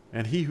Redeemer,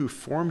 and he who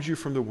formed you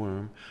from the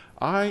womb,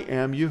 I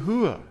am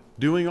Yahuwah,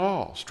 doing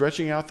all,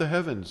 stretching out the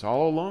heavens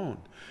all alone,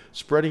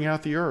 spreading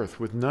out the earth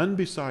with none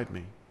beside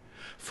me,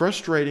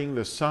 frustrating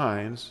the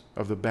signs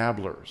of the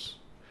babblers,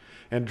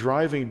 and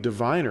driving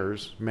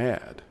diviners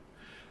mad,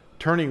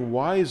 turning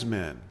wise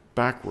men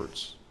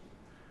backwards,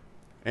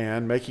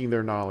 and making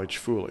their knowledge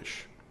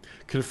foolish,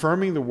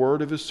 confirming the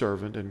word of his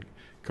servant, and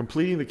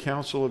completing the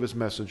counsel of his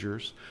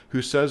messengers,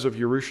 who says of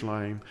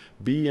Jerusalem,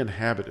 be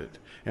inhabited,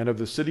 and of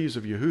the cities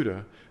of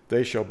Yehuda,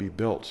 they shall be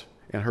built,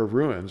 and her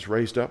ruins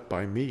raised up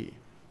by me."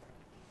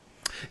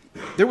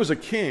 There was a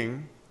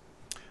king,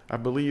 I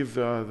believe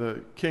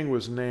the king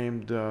was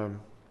named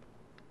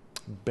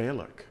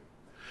Balak.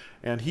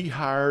 And he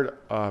hired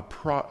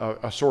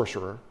a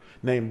sorcerer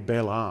named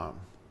Balaam.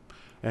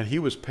 And he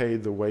was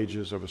paid the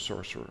wages of a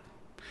sorcerer.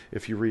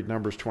 If you read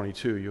Numbers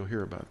 22, you'll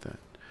hear about that.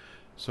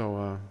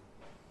 So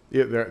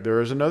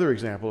there is another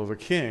example of a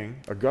king,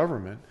 a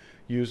government,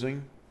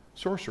 using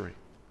sorcery.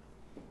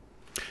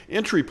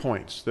 Entry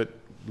points that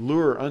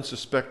lure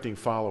unsuspecting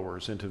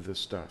followers into this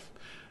stuff.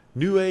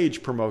 New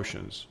Age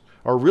promotions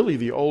are really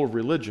the old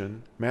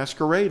religion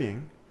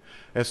masquerading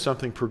as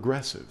something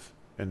progressive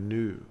and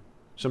new.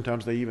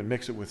 Sometimes they even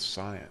mix it with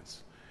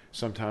science.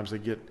 Sometimes they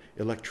get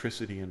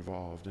electricity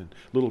involved and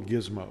little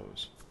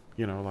gizmos,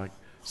 like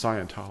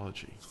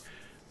Scientology.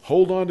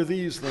 Hold on to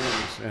these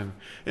things. And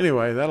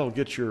anyway, that'll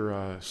get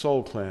your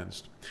soul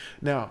cleansed.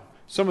 Now,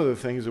 some of the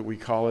things that we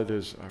call it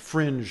is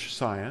fringe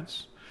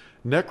science,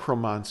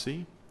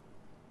 necromancy,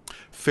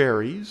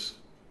 fairies,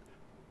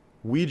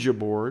 Ouija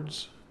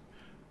boards,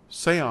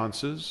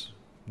 seances,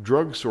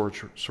 drug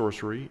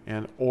sorcery,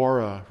 and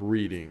aura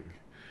reading.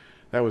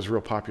 That was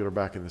real popular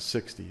back in the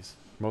 60s,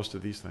 most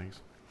of these things.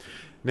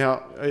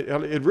 Now,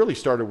 it really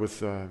started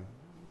with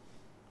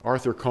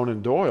Arthur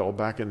Conan Doyle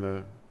back in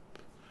the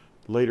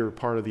later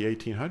part of the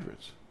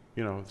 1800s.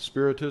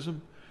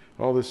 Spiritism,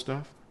 all this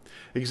stuff.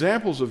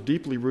 Examples of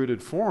deeply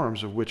rooted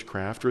forms of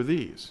witchcraft are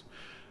these.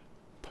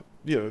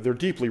 They're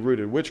deeply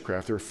rooted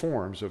witchcraft. They're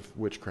forms of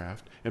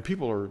witchcraft, and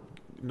people are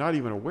not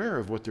even aware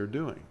of what they're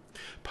doing.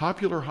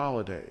 Popular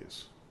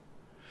holidays,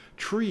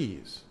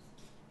 trees,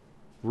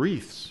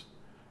 wreaths,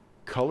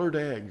 colored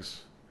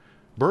eggs,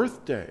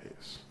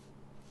 birthdays,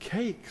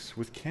 cakes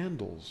with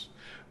candles,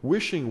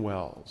 wishing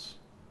wells,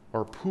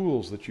 or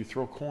pools that you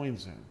throw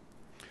coins in,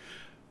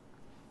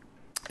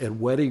 and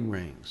wedding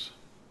rings.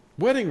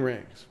 Wedding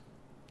rings.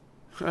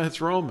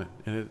 That's Roman,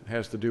 and it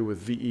has to do with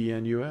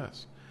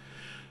Venus.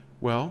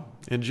 Well,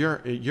 in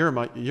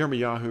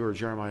Yirmiyahu or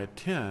Jeremiah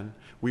 10,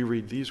 we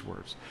read these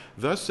words.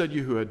 Thus said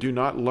Yahuwah, do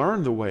not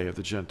learn the way of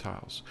the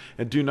Gentiles,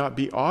 and do not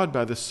be awed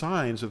by the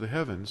signs of the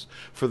heavens,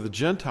 for the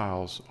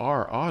Gentiles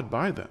are awed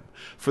by them.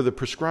 For the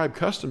prescribed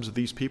customs of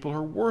these people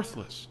are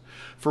worthless.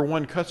 For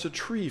one cuts a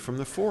tree from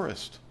the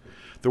forest,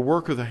 the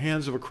work of the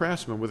hands of a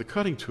craftsman with a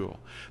cutting tool.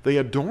 They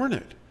adorn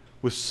it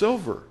with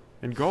silver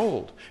and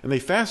gold, and they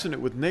fasten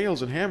it with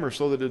nails and hammers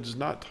so that it does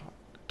not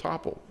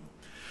topple.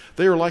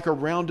 They are like a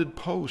rounded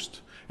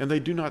post, and they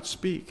do not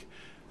speak.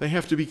 They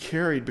have to be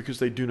carried because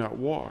they do not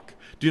walk.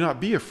 Do not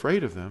be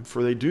afraid of them,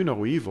 for they do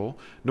no evil,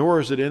 nor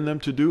is it in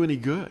them to do any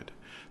good.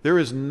 There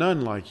is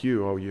none like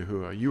you, O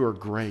Yahuwah. You are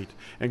great,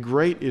 and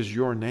great is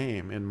your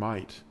name in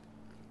might.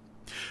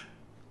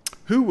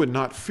 Who would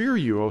not fear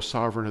you, O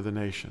sovereign of the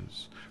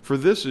nations? For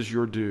this is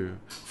your due.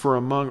 For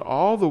among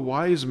all the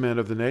wise men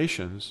of the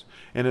nations,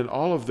 and in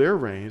all of their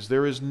reigns,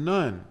 there is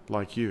none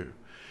like you.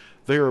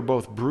 They are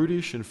both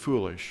brutish and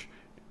foolish,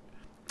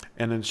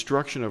 and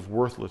instruction of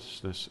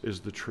worthlessness is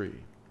the tree.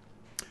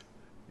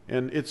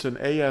 And it's an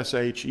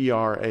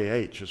Asherah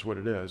is what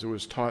it is. It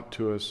was taught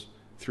to us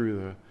through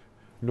the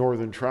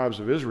northern tribes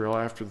of Israel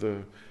after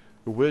the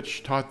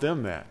witch taught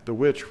them that. The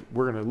witch,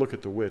 we're going to look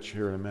at the witch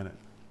here in a minute.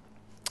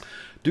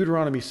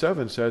 Deuteronomy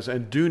 7 says,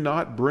 and do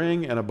not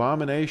bring an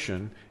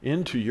abomination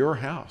into your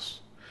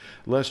house,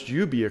 lest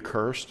you be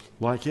accursed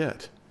like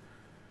it.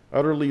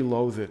 Utterly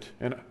loathe it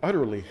and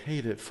utterly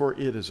hate it, for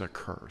it is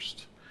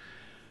accursed.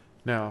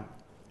 Now,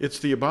 it's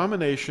the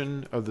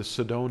abomination of the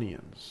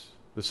Sidonians.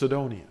 The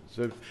Sidonians.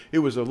 It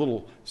was a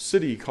little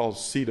city called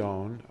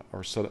Sidon,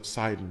 or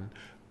Sidon,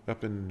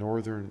 up in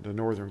the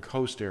northern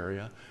coast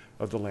area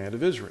of the land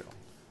of Israel.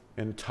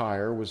 And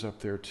Tyre was up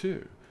there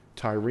too.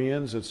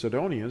 Tyrians and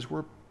Sidonians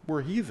were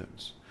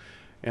heathens.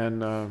 And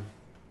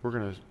we're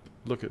going to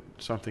look at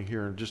something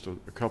here in just a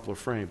couple of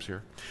frames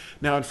here.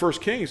 Now in 1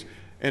 Kings,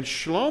 and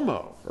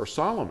Shlomo, or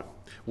Solomon,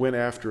 went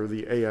after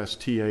the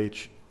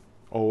Ashtoreth.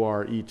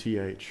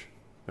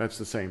 That's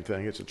the same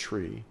thing. It's a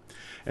tree.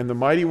 And the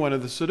mighty one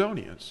of the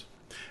Sidonians.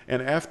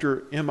 And after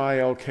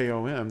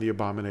Milkom, the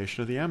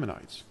abomination of the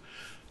Ammonites.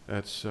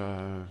 That's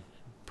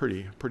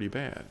pretty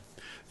bad.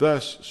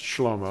 Thus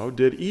Shlomo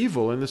did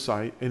evil in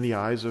the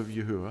eyes of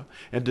Yahuwah,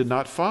 and did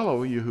not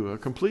follow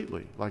Yahuwah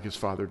completely, like his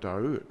father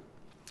Daud.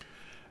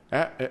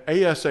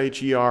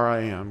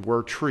 Asherim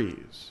were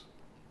trees.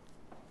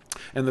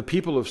 And the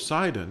people of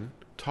Sidon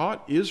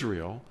taught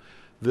Israel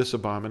this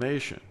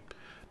abomination.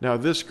 Now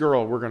this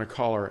girl, we're going to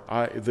call her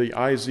the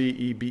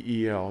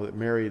Izebel, that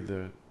married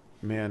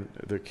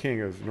the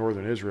king of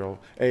northern Israel,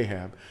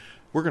 Ahab.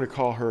 We're going to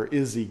call her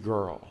Izzy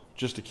Girl,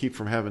 just to keep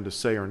from having to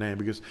say her name,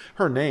 because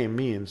her name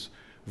means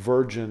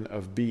Virgin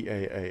of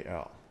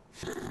Baal.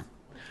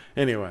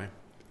 Anyway,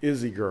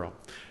 Izzy Girl,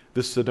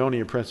 this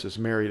Sidonian princess,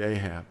 married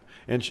Ahab.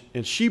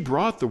 And she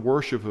brought the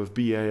worship of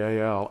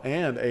Baal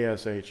and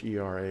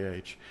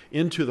Asherah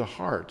into the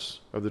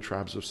hearts of the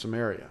tribes of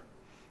Samaria,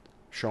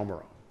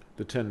 Shomeron,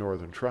 the 10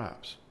 northern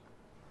tribes.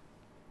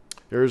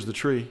 There's the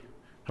tree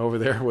over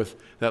there with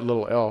that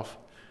little elf.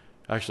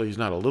 Actually, he's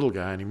not a little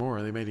guy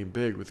anymore. They made him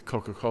big with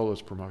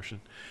Coca-Cola's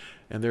promotion.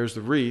 And there's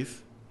the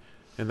wreath.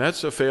 And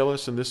that's a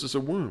phallus and this is a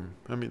womb.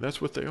 I mean,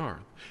 that's what they are.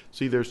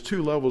 See, there's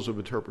two levels of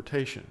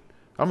interpretation.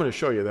 I'm going to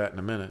show you that in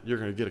a minute. You're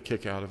going to get a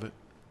kick out of it.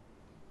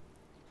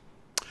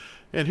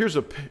 And here's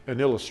an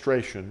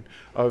illustration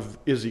of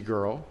Izzy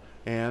Girl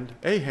and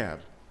Ahab.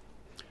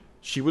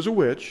 She was a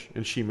witch,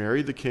 and she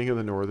married the king of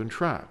the northern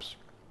tribes.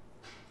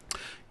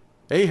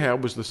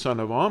 Ahab was the son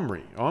of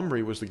Omri.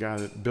 Omri was the guy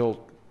that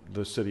built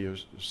the city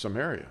of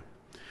Samaria.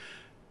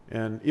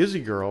 And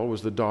Izzy Girl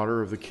was the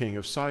daughter of the king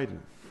of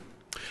Sidon.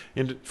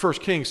 In 1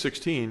 Kings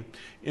 16,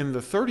 in the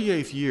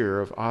 38th year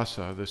of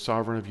Asa, the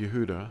sovereign of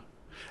Yehuda,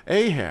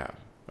 Ahab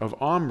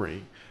of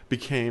Omri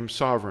became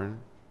sovereign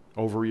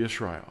over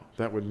Israel.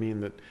 That would mean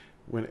that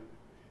when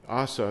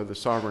Asa, the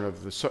sovereign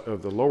of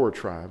the lower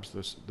tribes,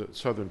 the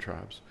southern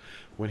tribes,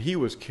 when he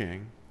was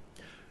king,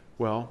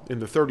 well, in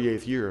the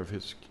 38th year of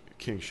his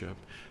kingship,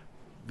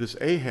 this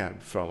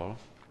Ahab fellow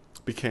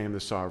became the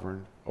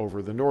sovereign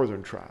over the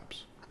northern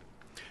tribes.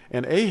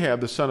 And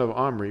Ahab, the son of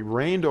Omri,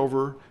 reigned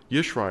over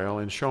Israel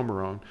and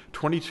Shomeron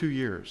 22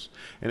 years.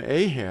 And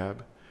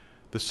Ahab,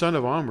 the son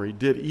of Omri,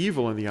 did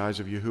evil in the eyes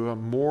of Yahuwah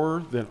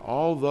more than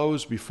all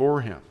those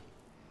before him.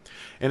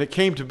 And it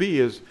came to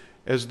be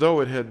as though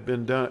it had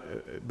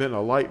been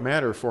a light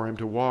matter for him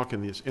to walk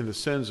in the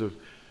sins of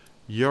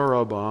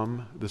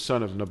Jeroboam, the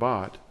son of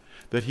Nebat,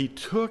 that he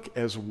took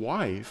as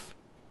wife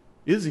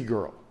Izzy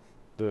Girl,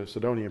 the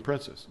Sidonian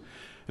princess.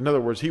 In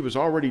other words, he was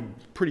already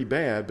pretty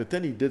bad, but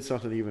then he did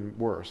something even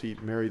worse. He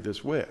married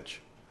this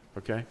witch,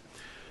 okay?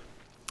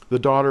 The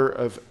daughter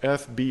of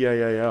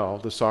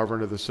Ethbaal, the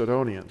sovereign of the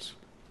Sidonians.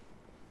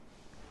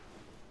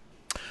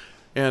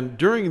 And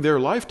during their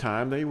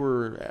lifetime, they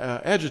were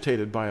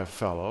agitated by a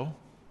fellow,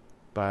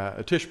 by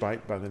a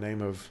Tishbite by the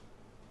name of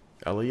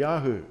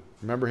Eliyahu.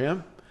 Remember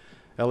him?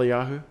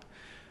 Eliyahu?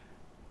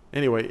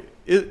 Anyway,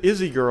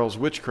 Izzy Girl's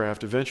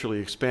witchcraft eventually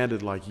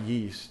expanded like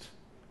yeast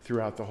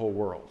throughout the whole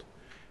world,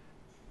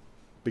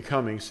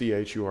 becoming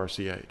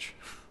Church.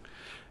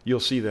 You'll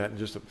see that in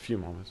just a few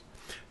moments.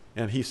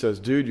 And he says,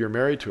 dude, you're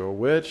married to a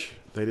witch.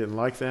 They didn't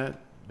like that,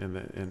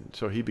 and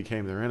so he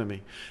became their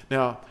enemy.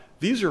 Now,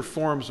 these are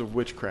forms of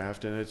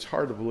witchcraft, and it's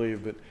hard to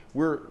believe, but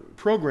we're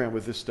programmed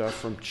with this stuff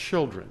from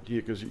children,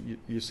 because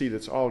you see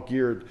that's all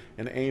geared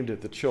and aimed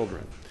at the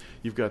children.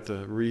 You've got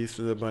the wreath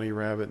of the bunny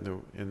rabbit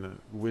and the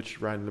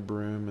witch riding the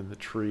broom and the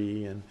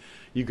tree, and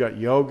you've got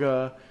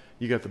yoga,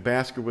 you got the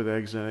basket with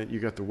eggs in it, you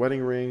got the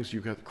wedding rings,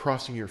 you've got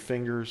crossing your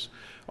fingers,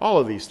 all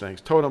of these things,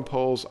 totem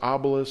poles,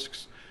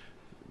 obelisks,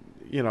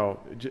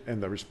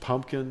 and there's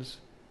pumpkins.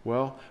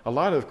 Well, a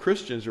lot of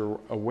Christians are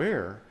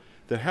aware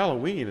that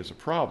Halloween is a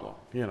problem,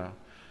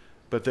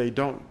 but they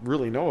don't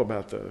really know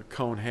about the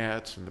cone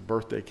hats and the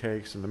birthday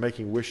cakes and the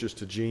making wishes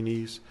to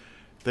genies.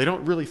 They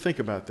don't really think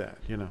about that,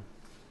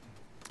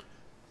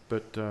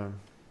 But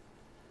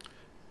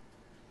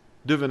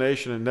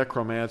divination and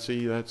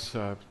necromancy, that's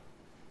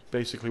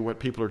basically what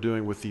people are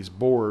doing with these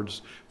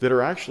boards that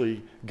are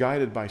actually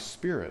guided by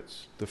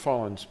spirits, the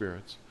fallen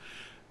spirits.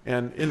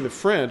 And in the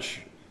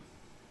French,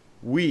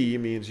 oui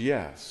means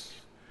yes.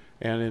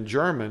 And in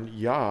German,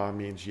 ja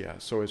means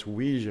yes. So it's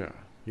Ouija,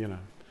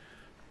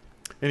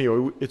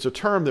 Anyway, it's a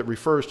term that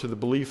refers to the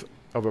belief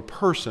of a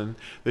person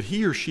that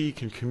he or she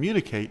can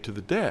communicate to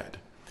the dead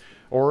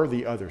or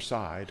the other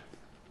side.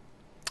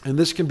 And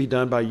this can be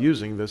done by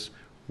using this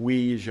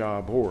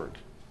Ouija board,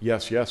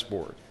 yes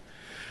board.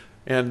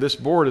 And this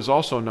board is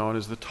also known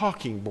as the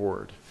talking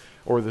board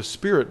or the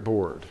spirit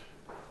board.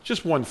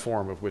 Just one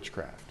form of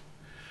witchcraft,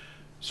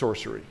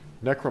 sorcery,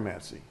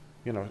 necromancy,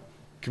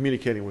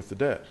 communicating with the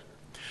dead.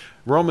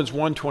 Romans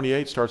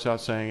 1:28 starts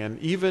out saying, and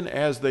even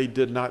as they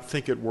did not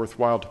think it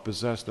worthwhile to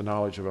possess the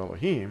knowledge of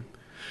Elohim,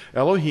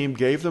 Elohim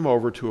gave them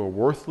over to a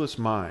worthless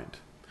mind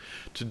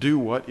to do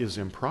what is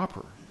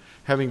improper,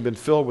 having been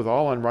filled with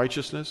all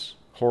unrighteousness,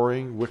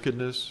 whoring,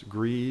 wickedness,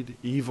 greed,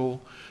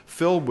 evil,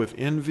 filled with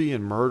envy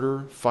and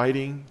murder,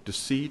 fighting,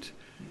 deceit,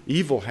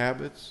 evil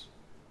habits,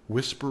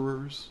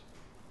 whisperers,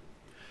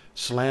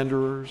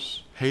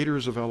 slanderers,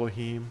 haters of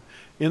Elohim,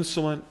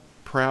 insolent,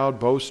 proud,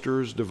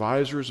 boasters,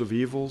 devisers of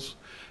evils,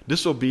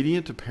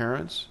 disobedient to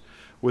parents,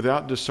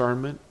 without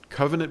discernment,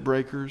 covenant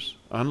breakers,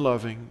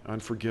 unloving,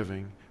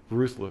 unforgiving,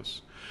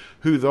 ruthless,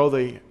 who, though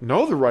they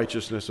know the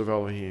righteousness of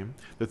Elohim,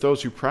 that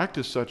those who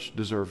practice such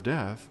deserve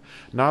death,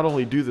 not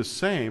only do the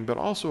same, but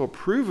also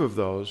approve of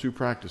those who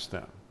practice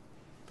them.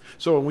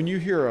 So when you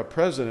hear a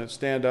president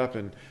stand up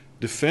and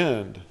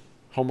defend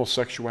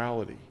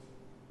homosexuality,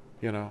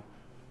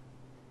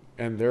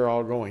 and they're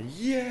all going,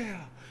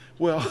 yeah,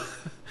 well,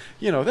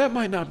 that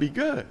might not be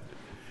good.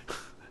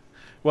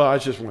 Well,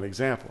 that's just one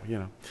example,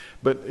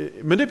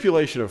 But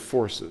manipulation of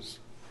forces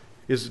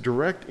is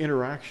direct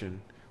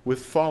interaction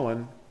with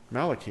fallen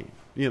Malachim,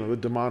 the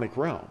demonic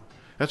realm.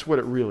 That's what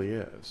it really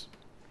is.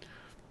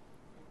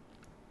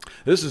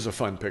 This is a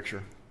fun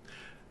picture.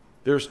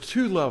 There's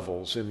two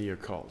levels in the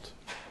occult.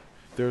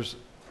 There's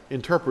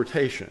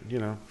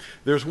interpretation,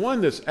 There's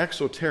one that's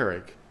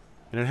exoteric,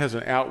 and it has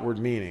an outward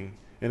meaning,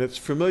 and it's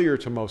familiar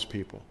to most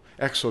people.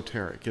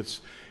 Exoteric.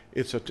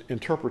 it's an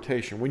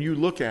interpretation. When you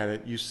look at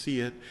it, you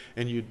see it,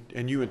 and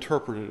you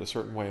interpret it a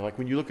certain way. Like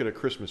when you look at a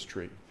Christmas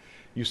tree,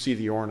 you see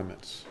the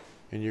ornaments,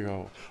 and you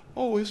go,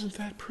 "Oh, isn't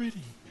that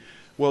pretty?"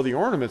 Well, the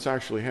ornaments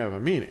actually have a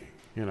meaning,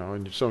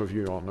 and some of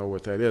you all know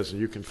what that is,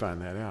 and you can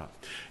find that out.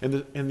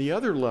 And the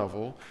other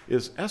level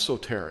is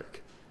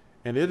esoteric,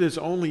 and it is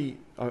only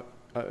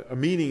a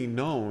meaning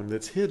known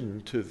that's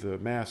hidden to the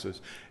masses,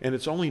 and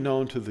it's only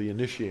known to the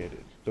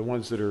initiated.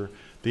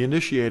 The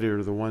initiated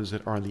are the ones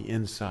that are on the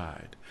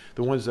inside,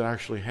 the ones that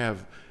actually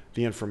have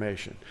the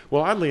information.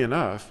 Well, oddly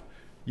enough,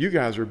 you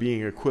guys are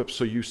being equipped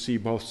so you see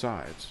both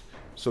sides,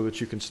 so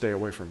that you can stay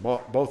away from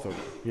both of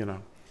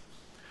them,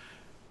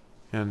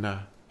 And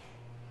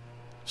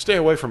stay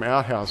away from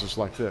outhouses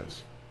like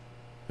this.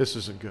 This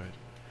isn't good.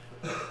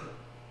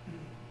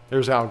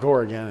 There's Al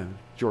Gore again and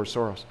George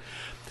Soros.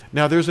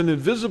 Now, there's an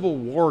invisible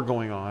war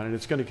going on, and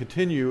it's going to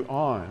continue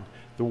on,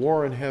 the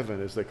war in heaven,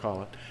 as they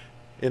call it.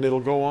 And it'll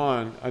go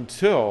on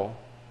until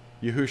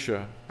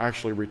Yahushua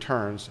actually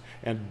returns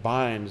and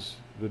binds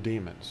the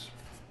demons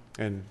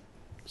and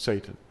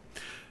Satan.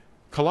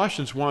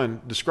 Colossians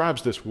 1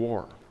 describes this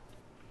war.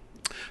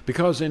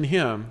 Because in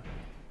him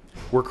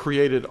were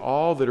created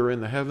all that are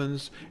in the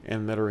heavens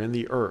and that are in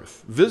the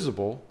earth,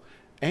 visible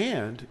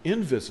and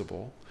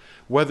invisible,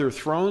 whether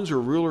thrones or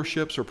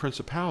rulerships or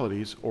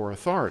principalities or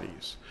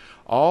authorities.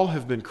 All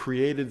have been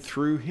created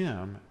through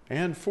him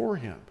and for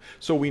him.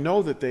 So we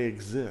know that they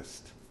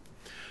exist.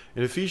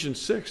 And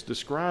Ephesians 6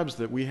 describes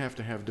that we have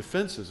to have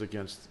defenses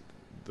against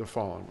the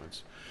fallen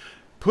ones.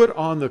 Put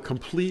on the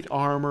complete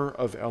armor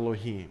of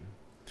Elohim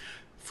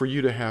for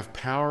you to have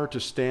power to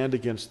stand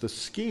against the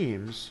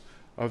schemes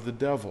of the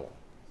devil.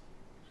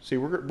 See,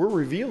 we're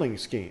revealing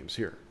schemes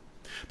here.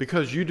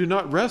 Because you do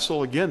not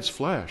wrestle against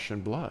flesh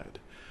and blood,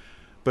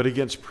 but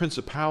against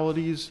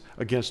principalities,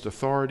 against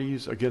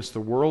authorities, against the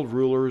world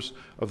rulers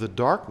of the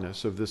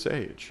darkness of this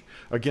age,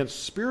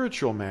 against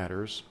spiritual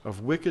matters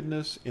of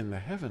wickedness in the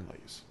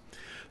heavenlies.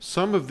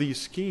 Some of these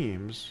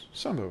schemes,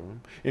 some of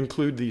them,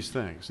 include these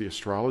things: the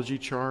astrology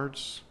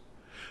charts,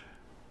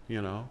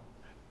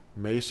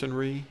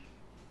 masonry,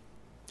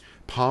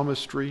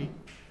 palmistry,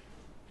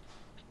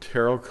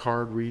 tarot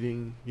card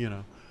reading.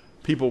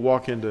 People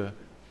walk into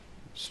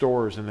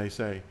stores and they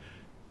say,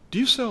 "Do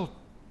you sell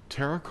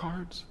tarot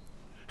cards?"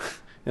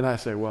 And I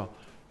say, "Well,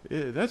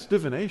 that's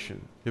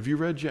divination. Have you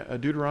read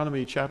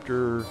Deuteronomy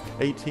chapter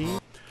 18?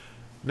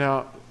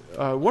 Now,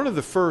 one of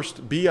the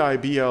first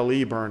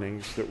Bible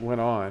burnings that went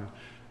on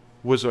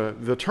was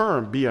the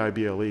term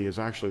Bible is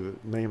actually the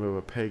name of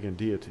a pagan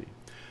deity.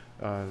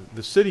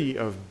 The city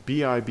of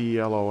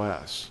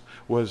Biblos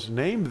was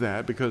named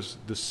that because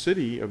the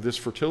city of this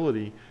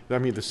fertility,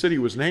 the city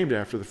was named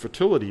after the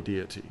fertility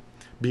deity,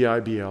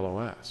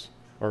 Biblos,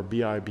 or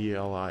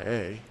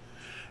Biblia,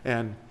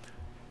 and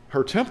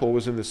her temple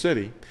was in the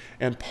city,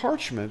 and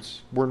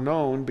parchments were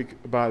known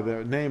by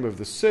the name of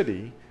the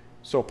city,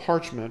 so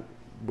parchment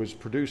was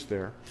produced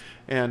there,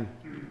 and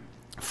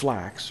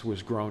flax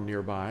was grown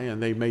nearby,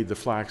 and they made the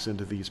flax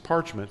into these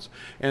parchments,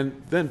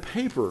 and then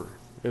paper,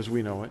 as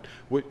we know it,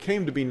 what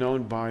came to be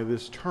known by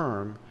this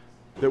term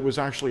that was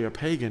actually a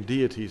pagan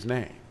deity's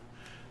name.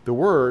 The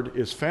word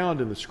is found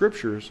in the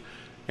scriptures,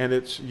 and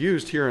it's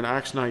used here in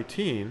Acts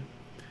 19,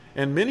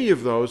 and many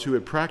of those who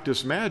had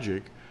practiced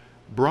magic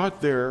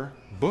brought their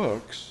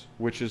books,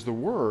 which is the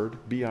word,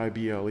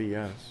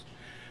 Bibles,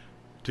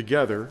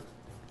 together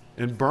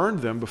and burned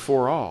them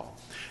before all.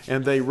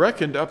 And they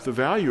reckoned up the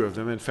value of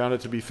them and found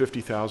it to be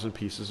 50,000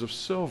 pieces of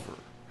silver.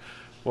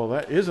 Well,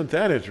 isn't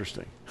that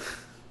interesting?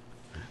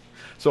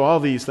 So all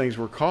these things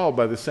were called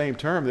by the same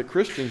term that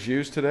Christians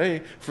use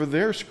today for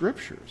their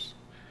scriptures.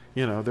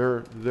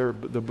 The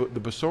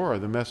Besorah,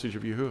 the message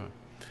of Yahuwah.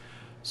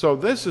 So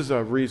this is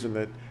a reason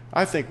that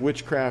I think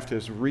witchcraft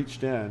has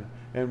reached in.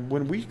 And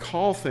when we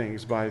call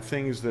things by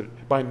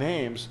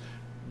names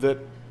that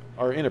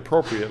are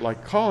inappropriate,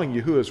 like calling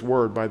Yahuwah's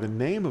word by the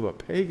name of a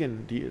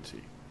pagan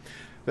deity,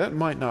 that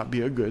might not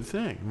be a good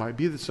thing. It might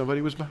be that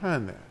somebody was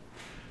behind that.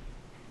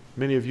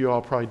 Many of you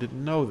all probably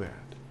didn't know that.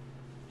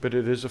 But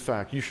it is a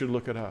fact. You should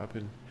look it up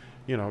and,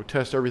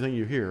 test everything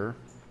you hear.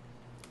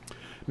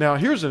 Now,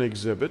 here's an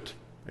exhibit,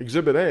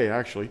 Exhibit A,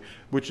 actually,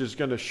 which is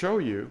going to show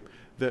you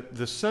that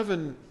the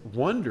 7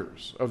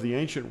 wonders of the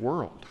ancient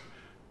world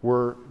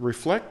were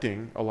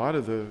reflecting a lot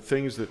of the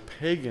things that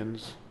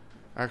pagans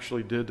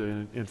actually did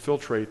to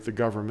infiltrate the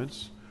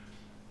governments.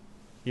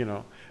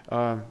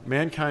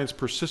 Mankind's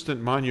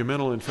persistent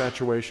monumental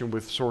infatuation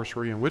with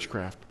sorcery and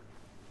witchcraft.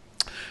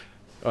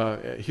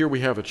 Here we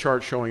have a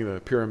chart showing the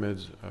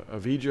pyramids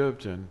of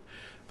Egypt and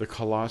the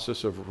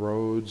Colossus of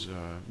Rhodes,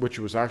 which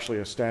was actually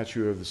a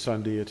statue of the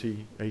sun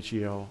deity,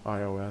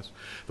 Helios.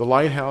 The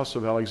lighthouse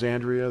of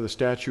Alexandria, the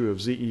statue of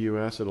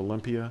Zeus at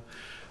Olympia,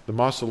 the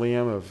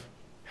mausoleum of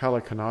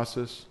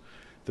Halicarnassus,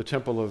 the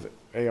temple of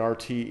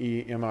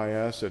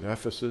Artemis at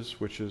Ephesus,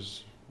 which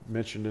is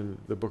mentioned in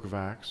the book of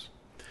Acts,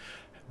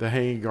 the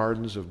hanging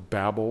gardens of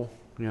Babel.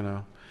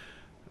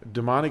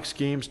 Demonic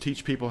schemes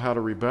teach people how to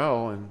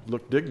rebel and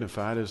look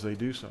dignified as they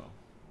do so.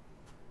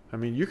 I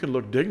mean, you can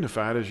look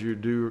dignified as you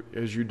do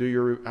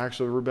your acts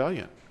of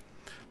rebellion.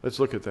 Let's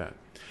look at that.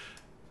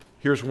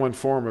 Here's one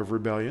form of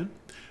rebellion.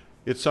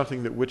 It's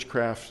something that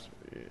witchcraft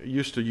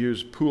used to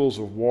use pools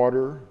of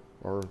water,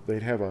 or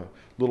they'd have a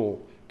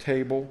little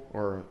table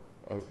or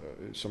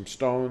some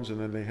stones, and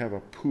then they have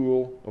a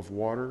pool of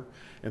water,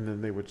 and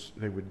then they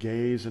would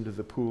gaze into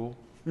the pool.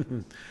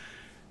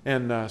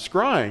 And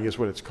scrying is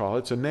what it's called.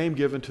 It's a name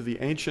given to the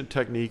ancient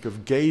technique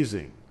of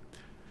gazing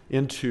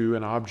into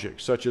an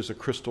object, such as a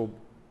crystal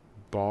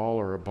ball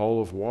or a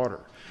bowl of water.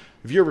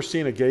 Have you ever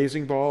seen a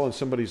gazing ball in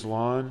somebody's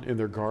lawn in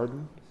their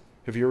garden?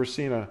 Have you ever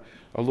seen a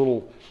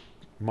little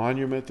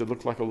monument that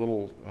looked like a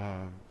little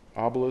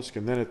obelisk,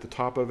 and then at the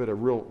top of it a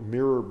real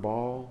mirror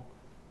ball?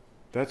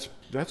 That's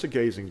a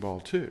gazing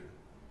ball too.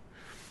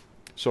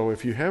 So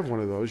if you have one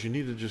of those, you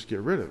need to just get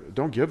rid of it.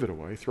 Don't give it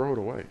away. Throw it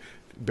away.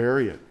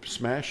 Bury it.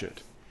 Smash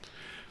it.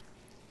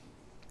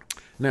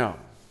 Now,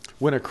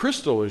 when a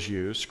crystal is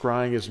used,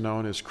 scrying is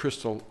known as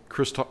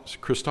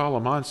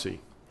crystallomancy.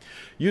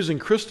 Using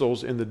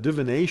crystals in the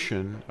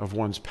divination of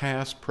one's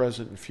past,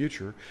 present, and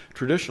future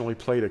traditionally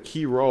played a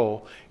key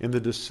role in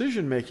the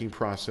decision-making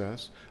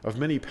process of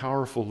many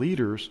powerful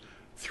leaders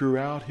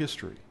throughout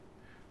history.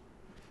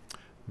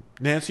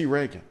 Nancy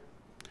Reagan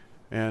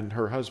and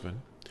her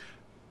husband,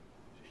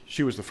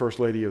 she was the first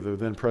lady of the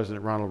then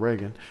President Ronald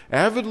Reagan,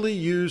 avidly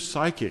used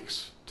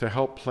psychics to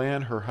help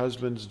plan her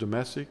husband's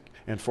domestic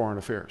and foreign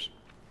affairs.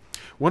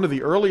 One of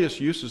the earliest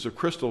uses of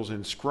crystals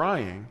in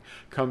scrying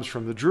comes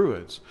from the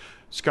Druids.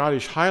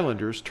 Scottish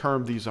Highlanders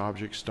termed these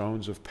objects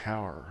stones of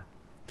power.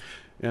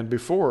 And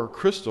before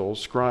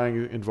crystals,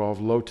 scrying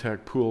involved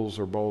low-tech pools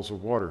or bowls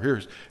of water.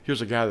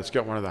 Here's a guy that's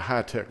got one of the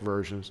high-tech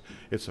versions.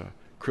 It's a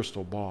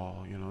crystal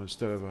ball,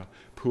 instead of a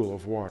pool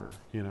of water,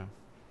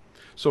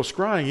 So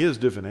scrying is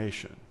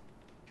divination.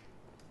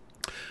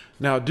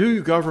 Now,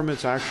 do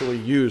governments actually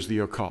use the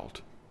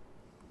occult?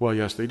 Well,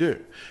 yes, they do,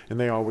 and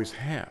they always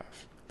have.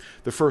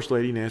 The First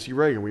Lady, Nancy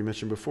Reagan, we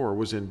mentioned before,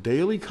 was in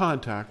daily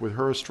contact with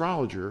her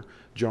astrologer,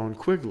 Joan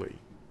Quigley.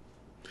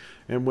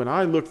 And when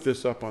I looked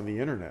this up on the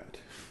internet,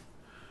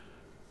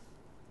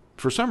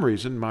 for some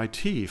reason, my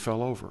tea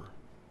fell over.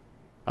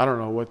 I don't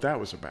know what that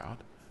was about,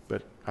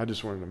 but I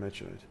just wanted to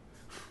mention it.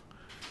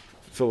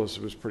 Phyllis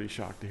was pretty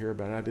shocked to hear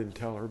about it. I didn't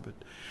tell her, but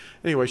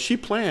anyway, she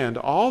planned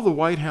all the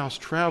White House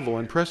travel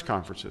and press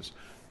conferences.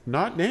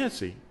 Not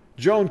Nancy,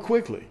 Joan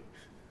Quigley.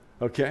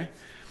 Okay?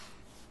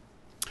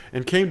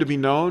 And came to be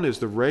known as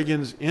the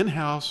Reagan's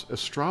in-house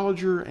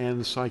astrologer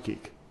and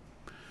psychic.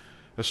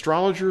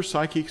 Astrologers,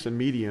 psychics, and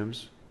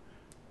mediums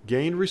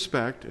gained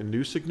respect and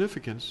new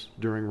significance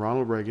during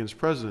Ronald Reagan's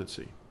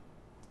presidency.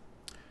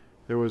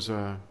 There was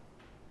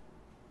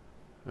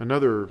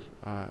another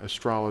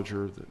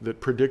astrologer that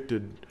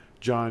predicted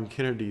John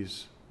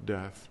Kennedy's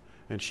death,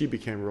 and she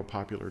became real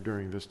popular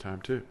during this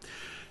time too.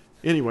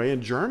 Anyway,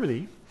 in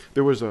Germany,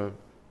 there was an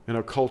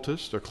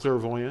occultist, a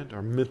clairvoyant,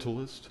 or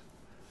mentalist.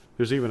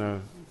 There's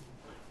even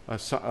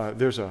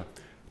there's a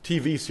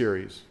TV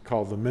series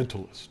called The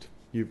Mentalist.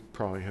 You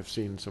probably have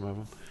seen some of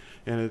them.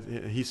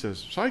 And he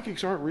says,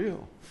 psychics aren't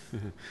real.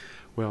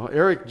 Well,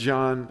 Eric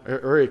Jan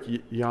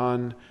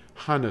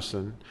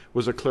Hanneson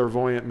was a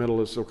clairvoyant,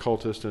 mentalist,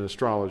 occultist, and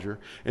astrologer,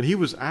 and he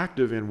was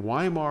active in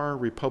Weimar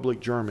Republic,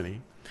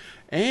 Germany,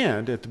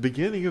 and at the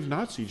beginning of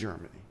Nazi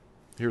Germany.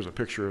 Here's a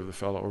picture of the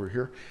fellow over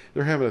here.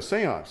 They're having a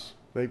seance.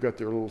 They've got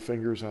their little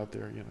fingers out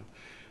there,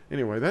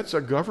 Anyway, that's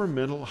a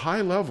governmental,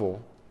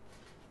 high-level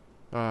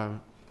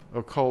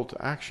occult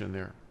action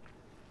there.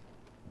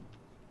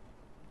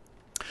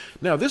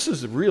 Now, this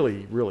is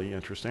really, really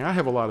interesting. I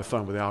have a lot of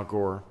fun with Al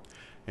Gore,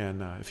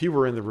 and if he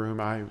were in the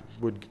room, I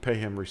would pay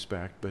him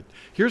respect. But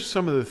here's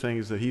some of the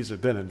things that he's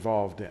been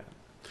involved in.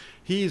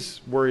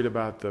 He's worried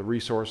about the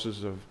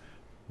resources of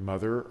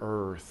Mother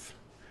Earth.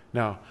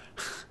 Now,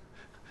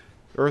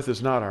 Earth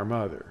is not our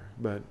mother,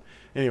 but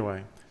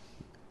anyway,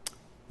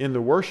 in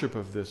the worship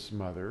of this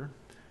mother,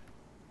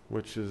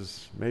 which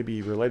is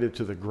maybe related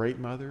to the Great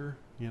Mother,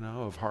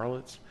 of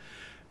harlots,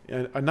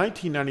 a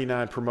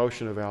 1999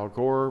 promotion of Al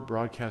Gore,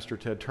 broadcaster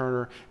Ted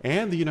Turner,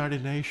 and the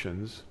United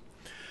Nations,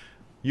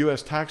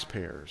 U.S.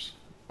 taxpayers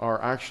are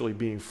actually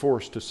being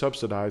forced to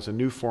subsidize a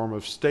new form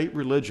of state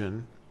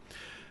religion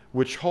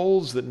which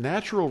holds that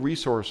natural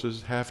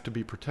resources have to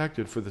be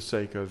protected for the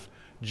sake of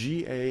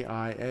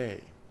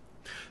GAIA,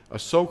 a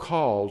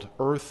so-called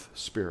Earth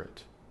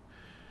Spirit.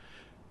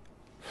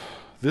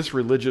 This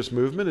religious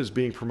movement is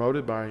being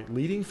promoted by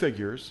leading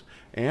figures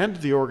and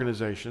the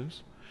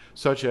organizations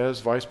such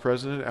as Vice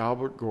President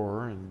Albert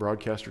Gore and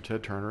broadcaster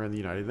Ted Turner and the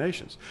United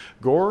Nations.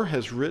 Gore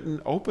has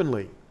written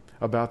openly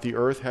about the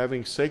earth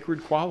having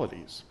sacred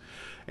qualities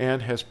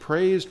and has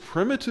praised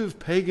primitive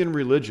pagan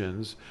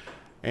religions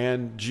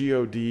and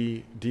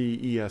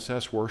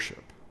God-DESS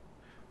worship.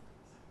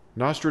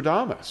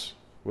 Nostradamus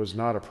was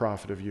not a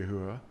prophet of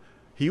Yahuwah.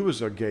 He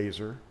was a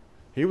gazer.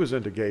 He was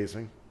into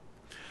gazing.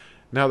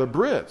 Now the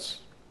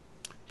Brits,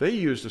 they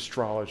used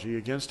astrology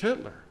against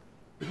Hitler.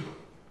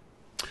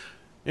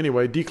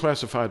 Anyway,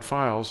 declassified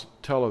files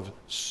tell of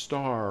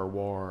Star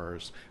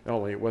Wars.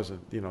 Only it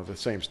wasn't, the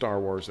same Star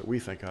Wars that we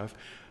think of.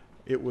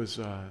 It was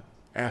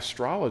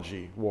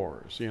astrology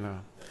wars,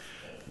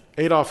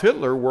 Adolf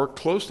Hitler worked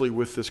closely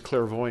with this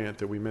clairvoyant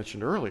that we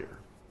mentioned earlier,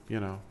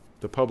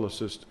 the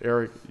publicist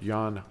Erich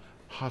Jan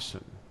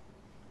Hassen.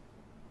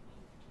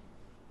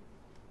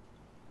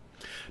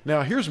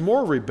 Now, here's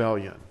more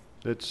rebellion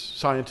that's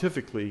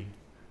scientifically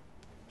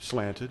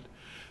slanted.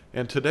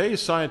 And today's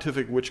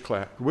scientific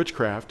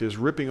witchcraft is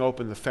ripping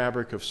open the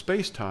fabric of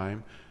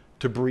space-time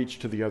to breach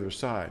to the other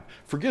side.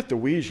 Forget the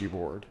Ouija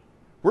board.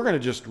 We're going to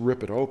just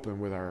rip it open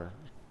with our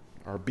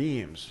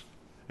beams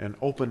and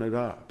open it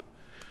up.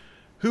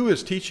 Who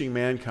is teaching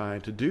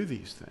mankind to do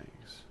these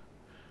things?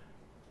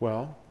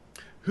 Well,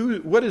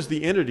 what is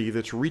the entity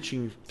that's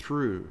reaching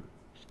through?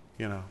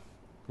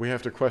 We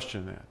have to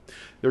question that.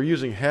 They're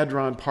using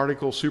hadron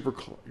particle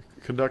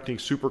conducting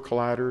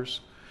supercolliders.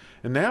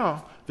 And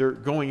now they're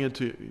going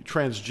into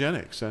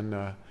transgenics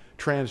and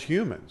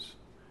transhumans.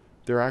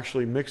 They're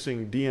actually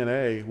mixing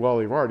DNA. Well,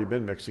 they've already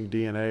been mixing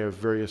DNA of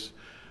various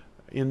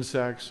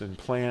insects and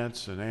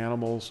plants and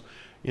animals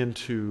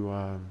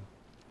into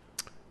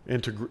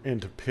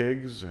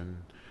pigs and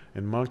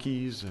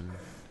monkeys and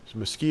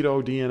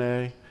mosquito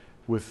DNA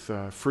with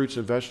fruits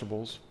and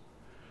vegetables.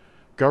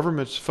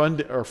 Governments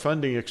are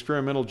funding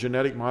experimental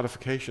genetic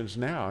modifications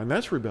now, and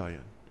that's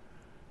rebellion.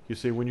 You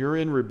see, when you're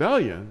in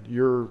rebellion,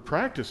 you're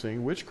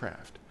practicing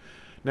witchcraft.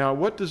 Now,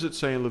 what does it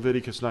say in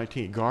Leviticus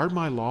 19? Guard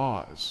my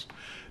laws.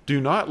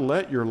 Do not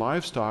let your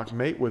livestock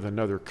mate with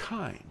another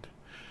kind.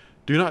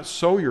 Do not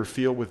sow your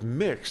field with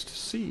mixed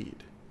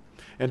seed.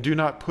 And do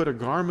not put a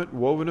garment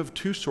woven of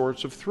two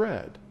sorts of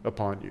thread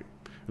upon you.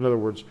 In other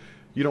words,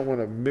 you don't want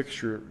to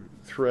mix your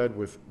thread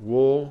with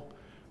wool,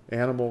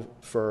 animal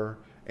fur,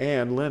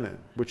 and linen,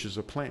 which is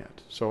a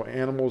plant. So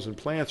animals and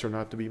plants are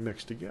not to be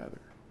mixed together.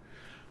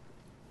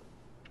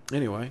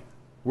 Anyway,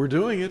 we're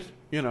doing it,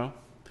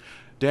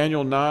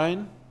 Daniel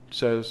 9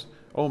 says,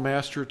 O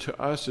Master,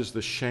 to us is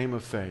the shame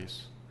of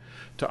face,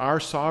 to our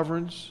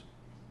sovereigns,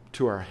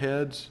 to our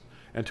heads,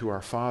 and to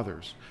our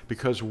fathers,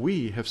 because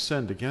we have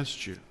sinned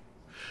against you.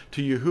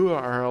 To Yahuwah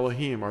our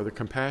Elohim are the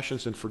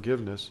compassions and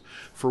forgiveness,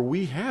 for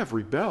we have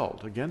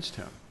rebelled against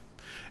him.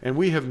 And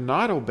we have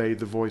not obeyed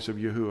the voice of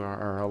Yahuwah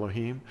our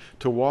Elohim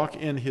to walk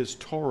in his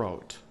Torah,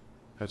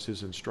 that's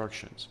his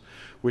instructions,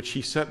 which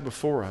he set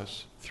before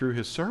us through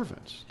his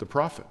servants, the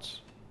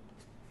prophets.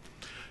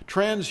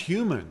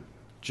 Transhuman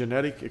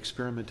genetic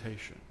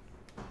experimentation.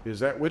 Is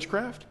that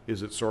witchcraft?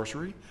 Is it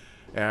sorcery?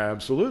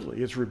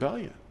 Absolutely. It's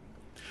rebellion.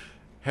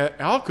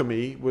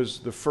 Alchemy was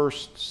the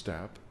first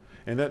step,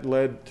 and that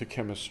led to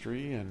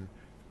chemistry and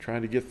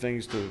trying to get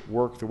things to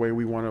work the way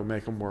we want to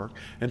make them work.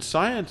 And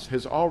science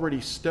has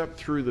already stepped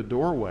through the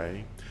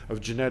doorway of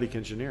genetic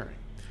engineering,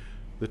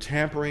 the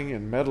tampering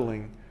and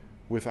meddling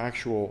with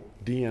actual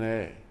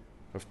DNA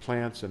of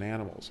plants and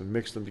animals and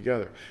mix them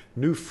together.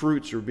 New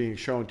fruits are being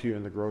shown to you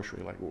in the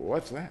grocery. Like, well,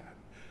 what's that?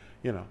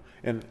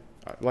 And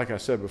like I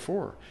said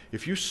before,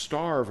 if you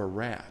starve a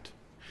rat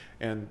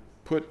and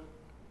put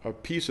a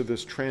piece of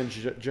this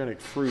transgenic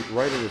fruit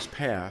right in his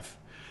path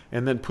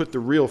and then put the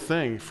real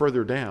thing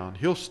further down,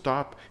 he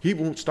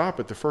won't stop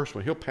at the first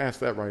one. He'll pass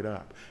that right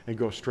up and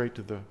go straight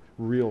to the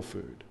real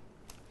food.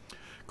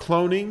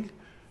 Cloning,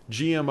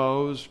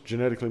 GMOs,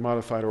 genetically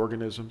modified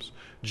organisms,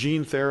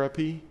 gene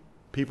therapy,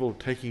 people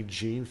taking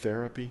gene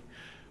therapy.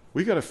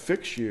 We got to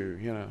fix you,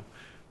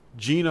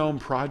 genome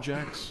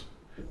projects,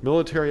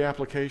 military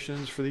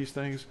applications for these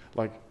things,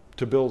 like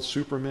to build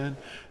supermen.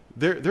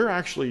 They're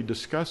actually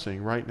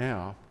discussing right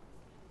now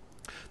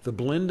the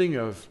blending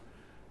of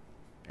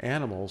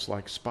animals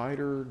like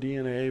spider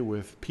DNA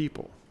with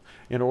people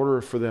in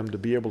order for them to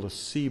be able to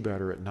see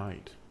better at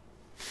night.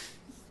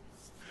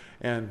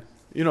 And,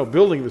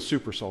 building the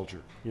super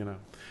soldier,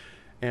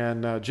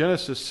 And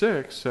Genesis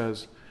 6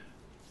 says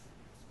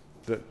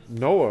that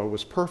Noah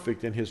was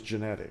perfect in his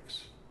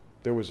genetics.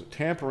 There was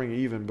tampering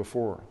even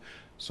before.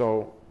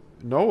 So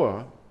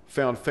Noah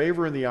found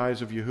favor in the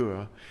eyes of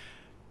Yahuwah.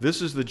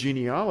 This is the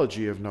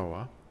genealogy of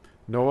Noah.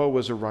 Noah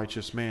was a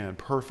righteous man,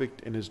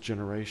 perfect in his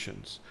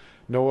generations.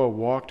 Noah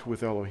walked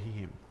with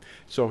Elohim.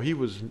 So he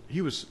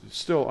was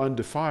still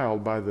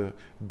undefiled by the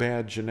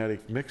bad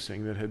genetic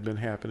mixing that had been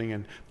happening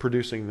and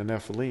producing the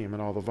Nephilim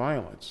and all the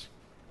violence.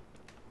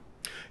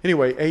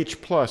 Anyway,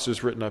 H plus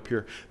is written up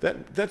here.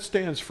 That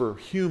stands for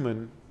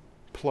human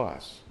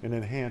plus, an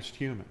enhanced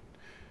human.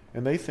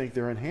 And they think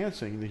they're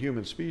enhancing the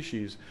human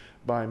species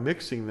by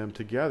mixing them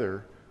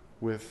together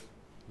with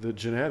the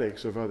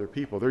genetics of other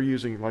people. They're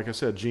using, like I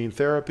said, gene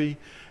therapy,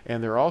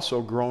 and they're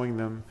also growing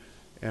them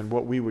and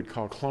what we would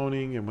call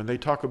cloning. And when they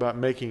talk about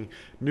making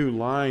new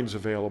lines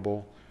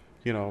available,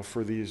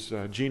 for these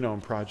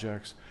genome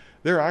projects,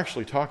 they're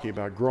actually talking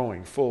about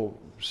growing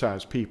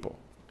full-size people,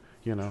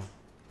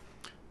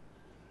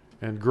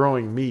 and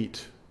growing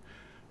meat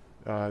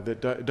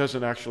that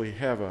doesn't actually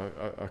have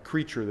a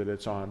creature that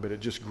it's on, but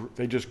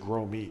they just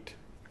grow meat.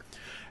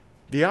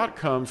 The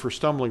outcome for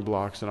stumbling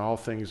blocks and all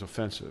things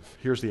offensive.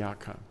 Here's the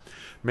outcome.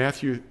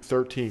 Matthew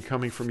 13,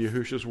 coming from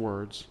Yahushua's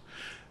words.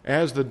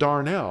 As the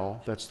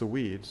darnel, that's the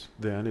weeds,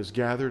 then, is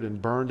gathered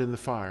and burned in the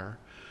fire,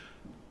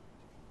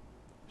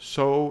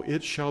 so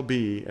it shall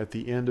be at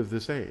the end of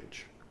this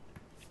age.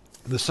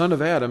 The Son of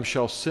Adam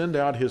shall send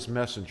out his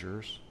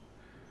messengers,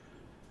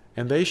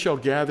 and they shall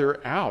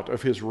gather out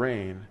of his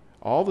reign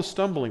all the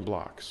stumbling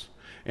blocks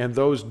and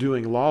those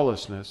doing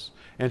lawlessness,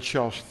 and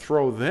shall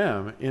throw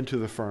them into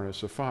the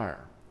furnace of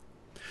fire.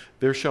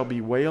 There shall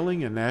be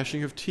wailing and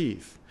gnashing of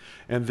teeth,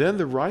 and then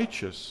the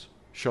righteous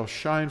shall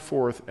shine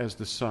forth as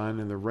the sun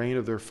in the reign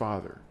of their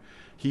Father.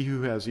 He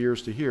who has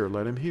ears to hear,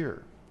 let him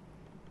hear.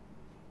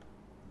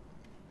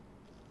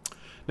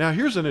 Now,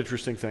 here's an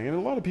interesting thing, and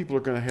a lot of people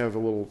are going to have a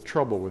little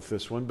trouble with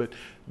this one, but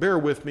bear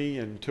with me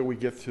until we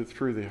get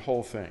through the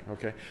whole thing,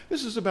 okay?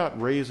 This is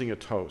about raising a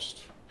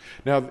toast.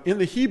 Now, in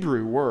the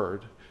Hebrew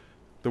word,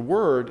 the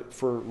word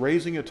for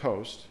raising a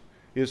toast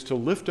is to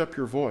lift up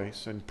your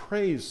voice and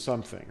praise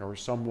something or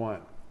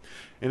someone.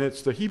 And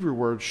it's the Hebrew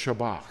word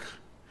shabach.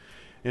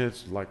 And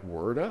it's like,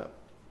 word up,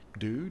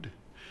 dude.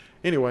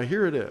 Anyway,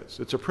 here it is.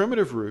 It's a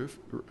primitive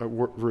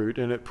root,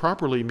 and it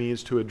properly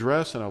means to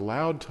address in a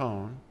loud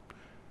tone.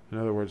 In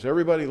other words,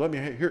 everybody, let me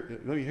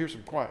hear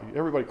some quiet.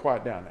 Everybody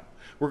quiet down now.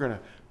 We're going to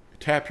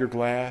tap your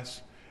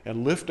glass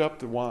and lift up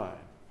the wine,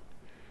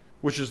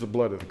 which is the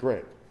blood of the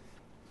grape.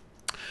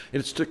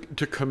 It's to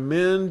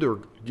commend or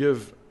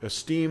give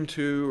esteem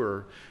to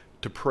or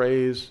to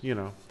praise, you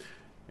know.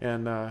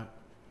 And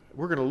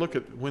we're going to look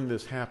at when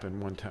this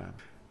happened one time.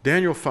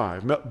 Daniel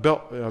 5,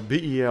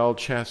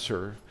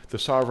 Belshazzar, the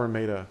sovereign,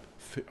 made a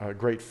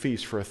great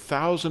feast for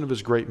 1,000 of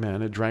his great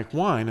men and drank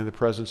wine in the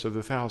presence of the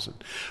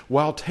 1,000.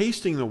 While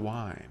tasting the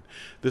wine,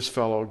 this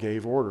fellow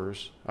gave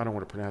orders. I don't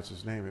want to pronounce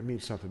his name. It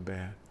means something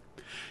bad.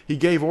 He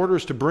gave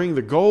orders to bring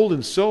the gold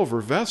and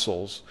silver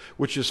vessels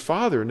which his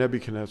father,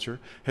 Nebuchadnezzar,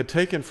 had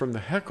taken from the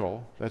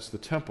Hekel, that's the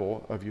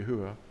temple of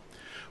Yahuwah,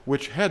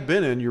 which had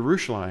been in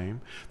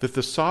Jerusalem, that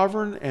the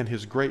sovereign and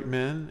his great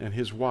men and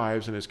his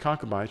wives and his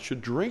concubines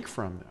should drink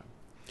from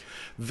them.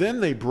 Then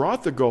they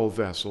brought the gold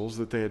vessels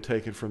that they had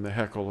taken from the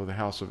Hekel of the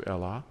house of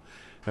Elah,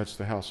 that's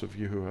the house of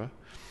Yahuwah,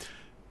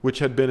 which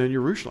had been in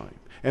Jerusalem.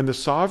 And the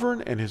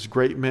sovereign and his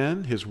great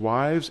men, his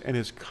wives, and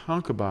his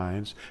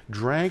concubines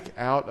drank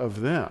out of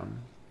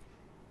them.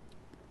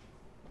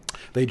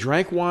 They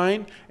drank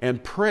wine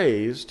and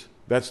praised,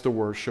 that's the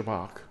word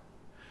shabach,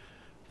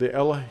 the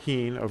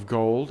Elohim of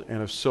gold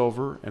and of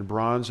silver and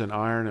bronze and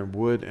iron and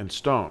wood and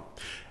stone.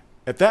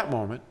 At that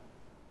moment,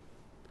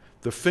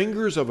 the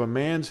fingers of a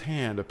man's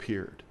hand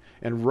appeared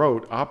and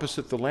wrote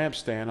opposite the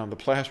lampstand on the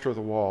plaster of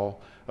the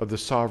wall of the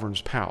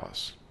sovereign's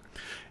palace.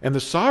 And the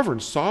sovereign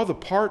saw the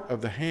part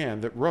of the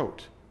hand that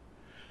wrote.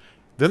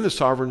 Then the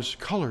sovereign's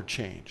color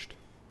changed.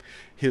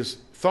 His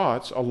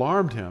thoughts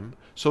alarmed him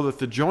so that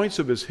the joints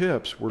of his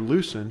hips were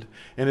loosened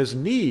and his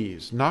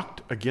knees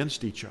knocked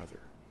against each other.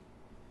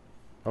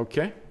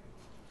 Okay?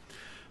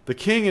 The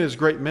king and his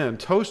great men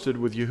toasted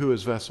with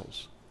Yahuwah's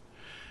vessels.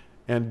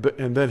 And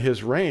then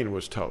his reign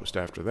was toast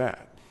after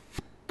that.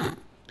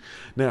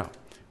 Now,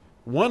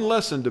 one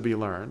lesson to be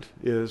learned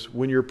is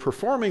when you're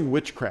performing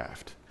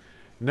witchcraft,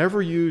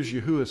 never use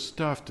Yahuwah's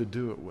stuff to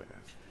do it with.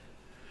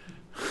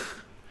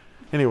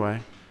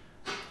 Anyway,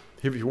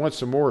 if you want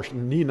some more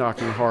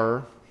knee-knocking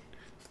horror,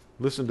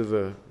 listen to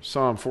the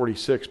Psalm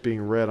 46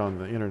 being read on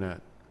the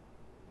internet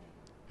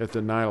at the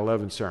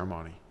 9/11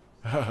 ceremony.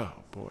 Oh,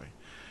 boy.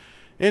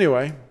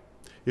 Anyway,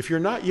 if you're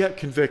not yet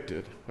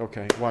convicted,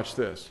 okay, watch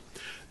this.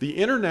 The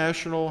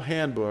International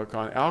Handbook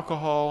on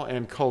Alcohol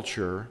and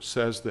Culture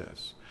says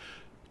this: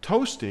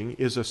 toasting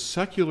is a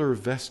secular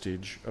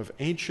vestige of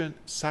ancient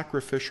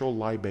sacrificial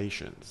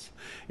libations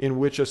in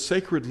which a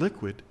sacred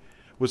liquid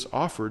was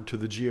offered to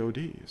the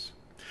gods.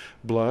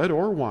 Blood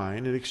or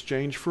wine in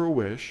exchange for a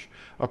wish,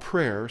 a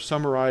prayer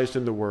summarized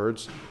in the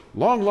words,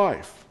 long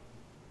life,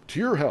 to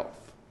your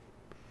health.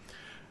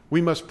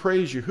 We must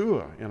praise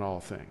Yahuwah in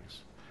all things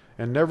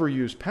and never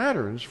use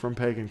patterns from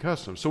pagan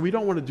customs. So we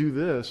don't want to do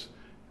this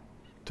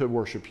to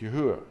worship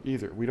Yahuwah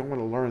either. We don't want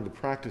to learn the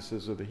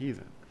practices of the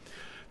heathen.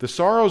 The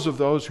sorrows of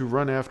those who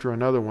run after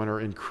another one are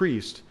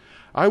increased.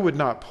 I would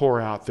not pour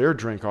out their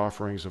drink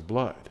offerings of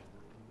blood,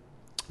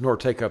 nor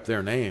take up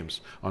their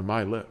names on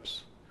my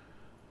lips.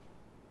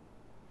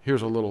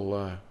 Here's a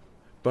little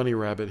bunny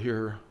rabbit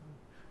here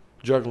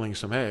juggling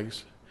some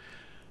eggs.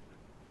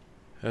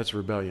 That's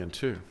rebellion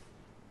too.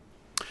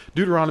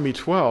 Deuteronomy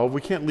 12,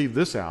 we can't leave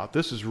this out.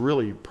 This is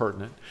really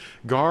pertinent.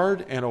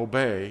 Guard and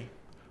obey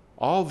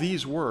all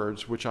these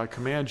words which I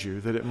command you,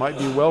 that it might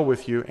be well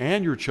with you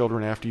and your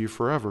children after you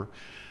forever,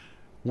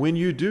 when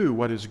you do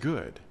what is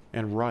good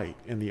and right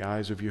in the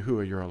eyes of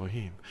Yahuwah your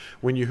Elohim.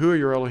 When Yahuwah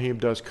your Elohim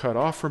does cut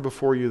off from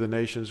before you the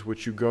nations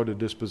which you go to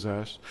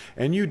dispossess,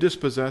 and you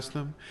dispossess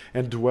them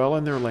and dwell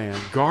in their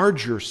land,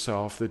 guard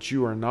yourself that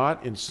you are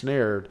not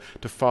ensnared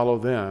to follow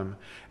them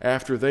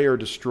after they are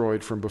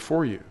destroyed from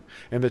before you,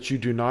 and that you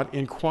do not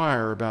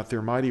inquire about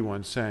their mighty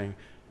ones, saying,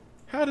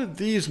 how did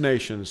these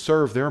nations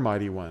serve their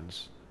mighty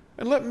ones?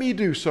 And let me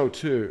do so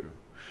too.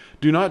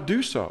 Do not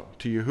do so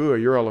to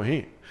Yahuwah your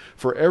Elohim.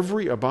 For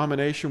every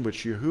abomination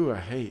which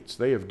Yahuwah hates,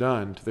 they have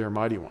done to their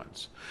mighty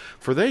ones.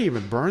 For they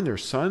even burn their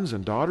sons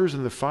and daughters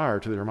in the fire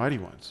to their mighty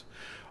ones.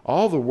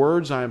 All the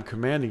words I am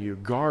commanding you,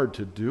 guard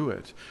to do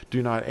it.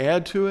 Do not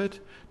add to it,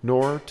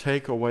 nor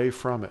take away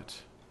from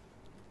it.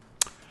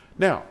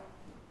 Now,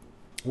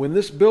 when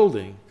this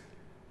building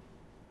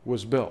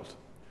was built,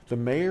 the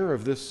mayor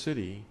of this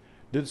city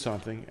did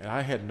something, and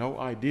I had no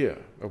idea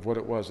of what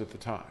it was at the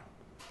time.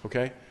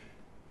 Okay?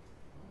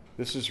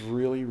 This is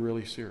really,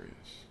 really serious.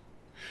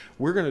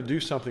 We're going to do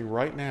something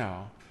right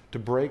now to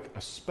break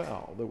a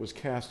spell that was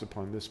cast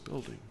upon this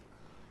building.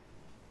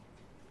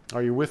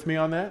 Are you with me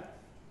on that?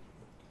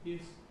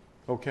 Yes.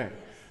 Okay.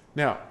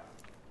 Now,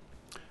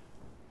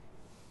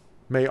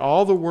 may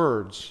all the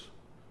words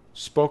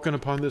spoken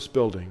upon this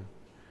building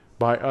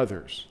by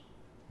others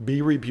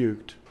be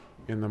rebuked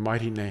in the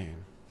mighty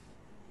name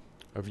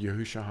of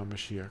Yahushua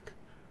HaMashiach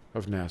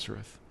of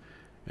Nazareth.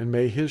 And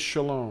may his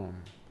shalom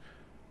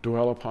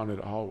dwell upon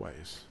it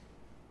always.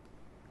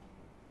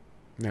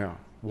 Now,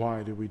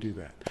 why do we do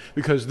that?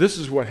 Because this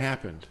is what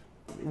happened.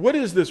 What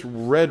is this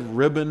red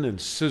ribbon and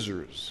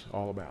scissors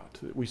all about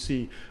that we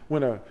see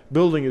when a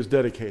building is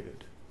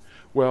dedicated?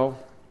 Well,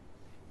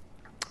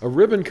 a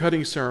ribbon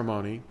cutting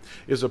ceremony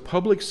is a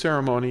public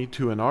ceremony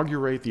to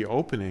inaugurate the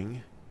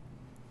opening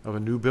of a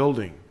new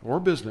building or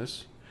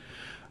business.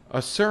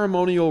 A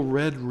ceremonial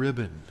red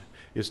ribbon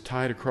is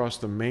tied across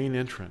the main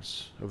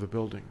entrance of the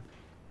building,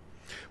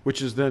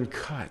 which is then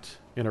cut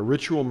in a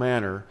ritual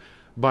manner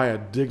by a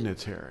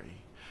dignitary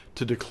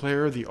to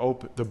declare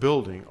the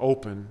building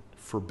open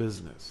for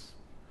business.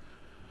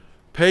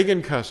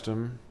 Pagan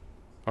custom,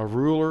 a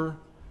ruler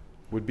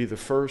would be the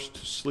first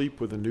to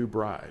sleep with a new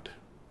bride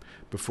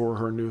before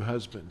her new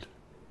husband.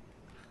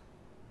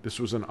 This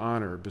was an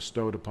honor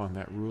bestowed upon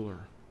that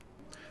ruler.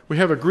 We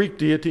have a Greek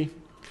deity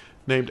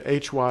named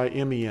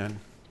Hymen,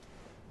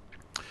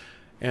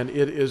 and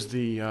it is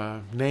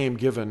the name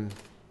given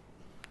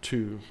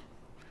to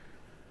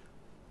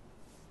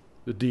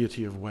the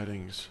deity of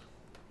weddings.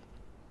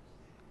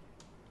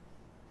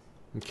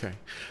 Okay.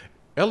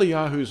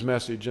 Eliyahu's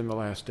message in the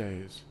last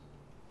days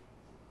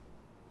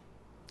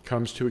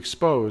comes to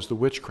expose the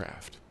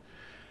witchcraft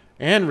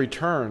and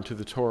return to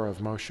the Torah of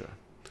Moshe.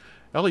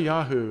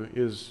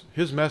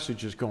 His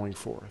message is going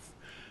forth.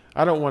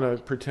 I don't want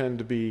to pretend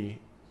to be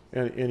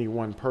any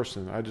one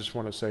person. I just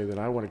want to say that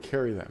I want to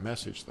carry that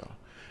message, though.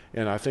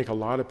 And I think a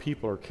lot of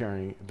people are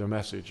carrying the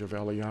message of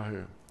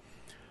Eliyahu.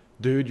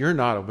 Dude, you're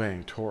not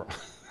obeying Torah.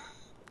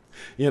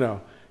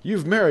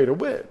 You've married a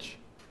witch.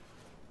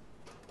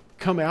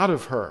 Come out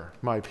of her,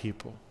 my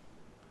people,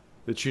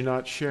 that you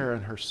not share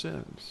in her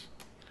sins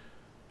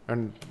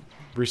and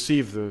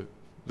receive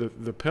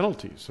the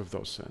penalties of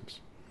those sins.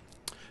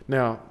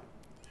 Now,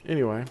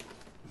 anyway,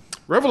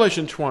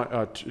 Revelation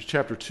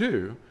chapter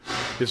 2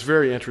 is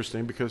very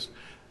interesting because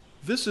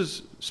this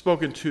is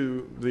spoken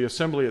to the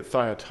assembly at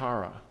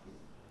Thyatira.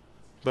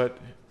 But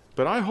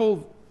I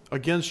hold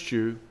against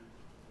you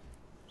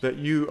that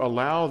you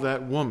allow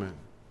that woman,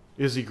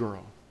 Izzy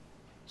girl,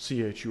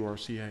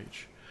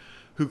 Church,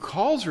 who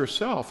calls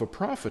herself a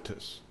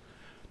prophetess,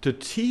 to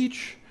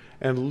teach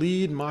and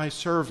lead my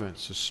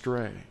servants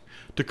astray,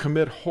 to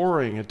commit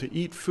whoring and to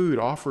eat food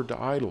offered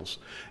to idols.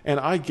 And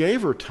I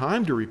gave her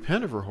time to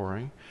repent of her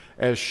whoring,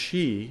 and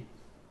she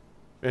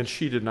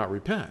did not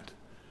repent.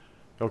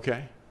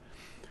 Okay?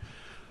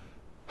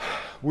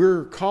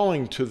 We're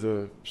calling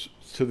to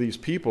these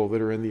people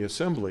that are in the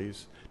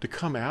assemblies to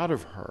come out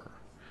of her.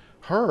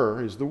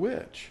 Her is the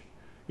witch.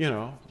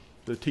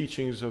 The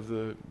teachings of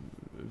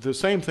the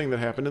same thing that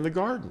happened in the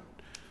garden.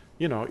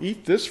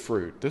 Eat this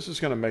fruit. This is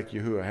going to make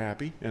Yahuwah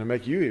happy and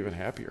make you even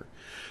happier.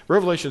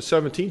 Revelation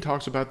 17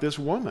 talks about this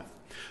woman.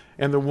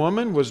 And the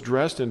woman was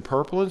dressed in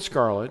purple and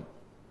scarlet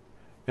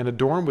and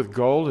adorned with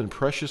gold and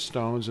precious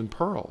stones and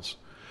pearls,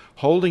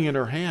 holding in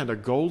her hand a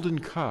golden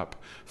cup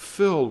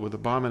filled with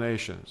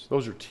abominations.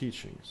 Those are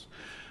teachings.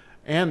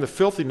 And the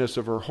filthiness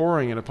of her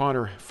whoring, and upon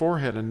her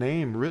forehead a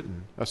name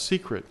written, a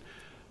secret,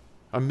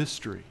 a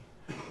mystery.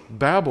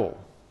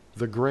 Babel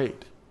the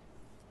Great,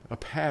 a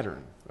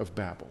pattern of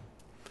Babel.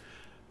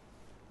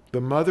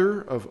 The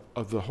mother of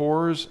the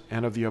whores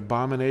and of the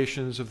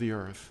abominations of the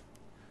earth.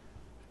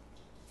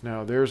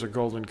 Now, there's a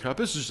golden cup.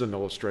 This is an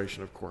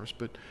illustration, of course,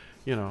 but,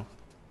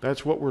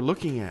 that's what we're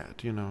looking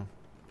at,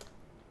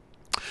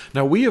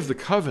 Now, we of the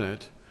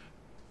covenant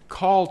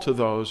call to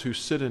those who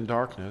sit in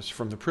darkness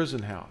from the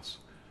prison house.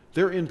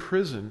 They're in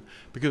prison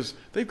because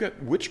they've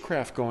got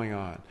witchcraft going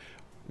on.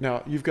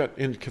 Now,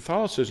 in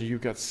Catholicism,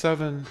 you've got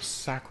 7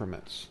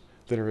 sacraments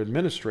that are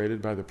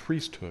administered by the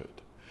priesthood.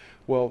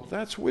 Well,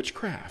 that's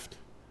witchcraft.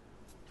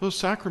 Those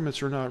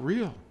sacraments are not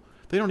real.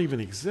 They don't even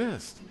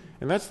exist.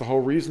 And that's the whole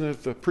reason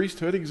that the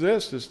priesthood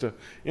exists, is to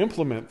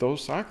implement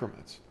those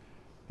sacraments.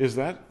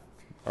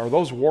 Are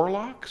those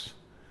warlocks?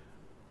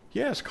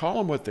 Yes, call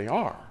them what they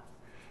are.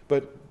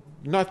 But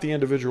not the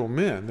individual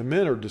men. The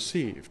men are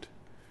deceived.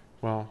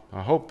 Well,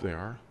 I hope they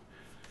are.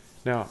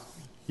 Now,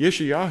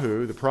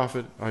 Yeshayahu, the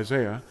prophet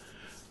Isaiah,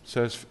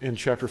 says in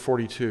chapter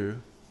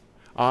 42,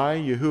 I,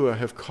 Yahuwah,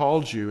 have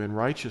called you in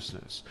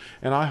righteousness,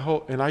 and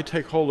I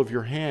take hold of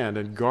your hand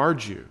and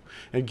guard you,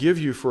 and give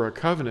you for a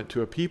covenant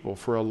to a people,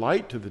 for a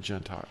light to the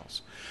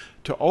Gentiles,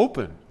 to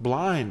open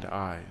blind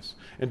eyes,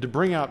 and to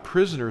bring out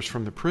prisoners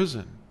from the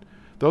prison,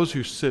 those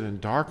who sit in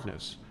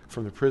darkness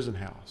from the prison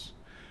house.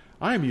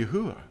 I am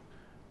Yahuwah.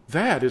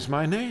 That is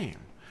my name,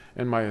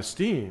 and my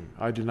esteem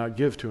I do not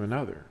give to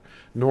another,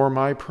 nor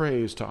my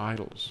praise to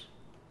idols.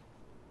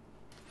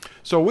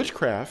 So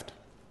witchcraft,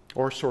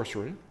 or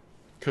sorcery,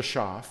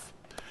 kashaf,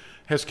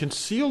 has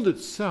concealed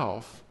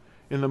itself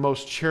in the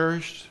most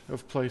cherished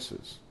of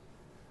places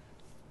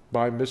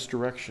by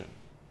misdirection.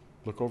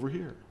 Look over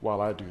here while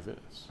I do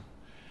this.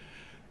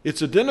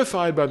 It's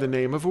identified by the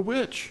name of a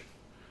witch,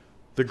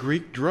 the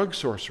Greek drug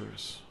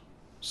sorceress,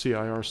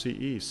 Circe,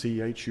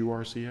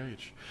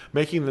 Church,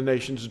 making the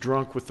nations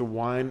drunk with the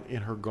wine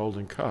in her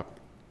golden cup.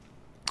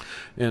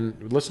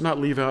 And let's not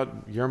leave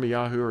out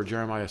Yirmiyahu or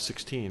Jeremiah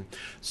 16.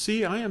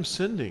 See, I am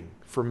sending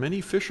for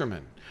many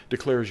fishermen,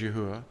 declares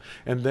Yahuwah,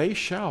 and they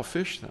shall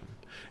fish them.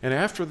 And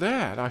after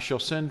that I shall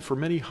send for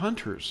many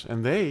hunters,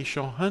 and they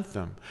shall hunt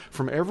them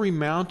from every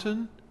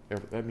mountain,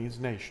 that means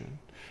nation,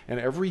 and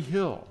every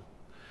hill,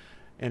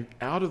 and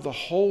out of the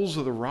holes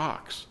of the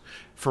rocks.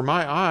 For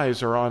my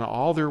eyes are on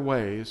all their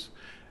ways,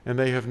 and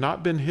they have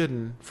not been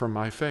hidden from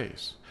my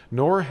face,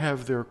 nor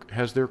has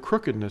their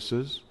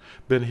crookednesses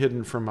been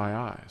hidden from my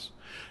eyes.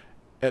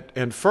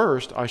 And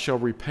first I shall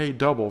repay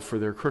double for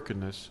their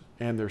crookedness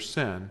and their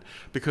sin,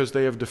 because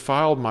they have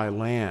defiled my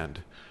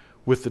land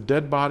with the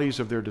dead bodies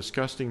of their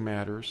disgusting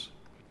matters,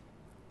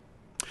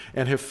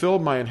 and have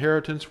filled my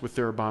inheritance with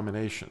their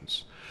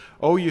abominations.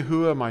 O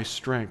Yahuwah, my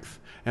strength,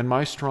 and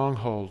my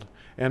stronghold,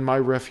 and my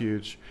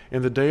refuge,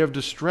 in the day of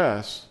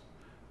distress,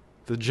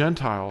 the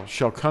Gentiles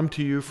shall come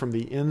to you from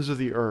the ends of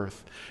the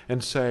earth,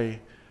 and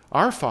say,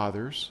 our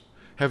fathers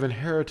have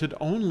inherited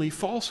only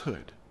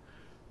falsehood,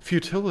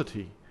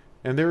 futility,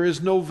 and there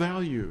is no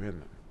value in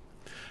them.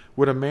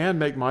 Would a man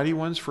make mighty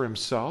ones for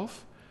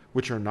himself,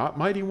 which are not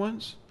mighty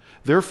ones?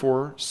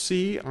 Therefore,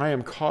 see, I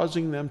am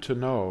causing them to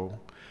know.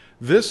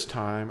 This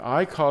time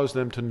I cause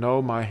them to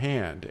know my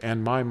hand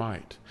and my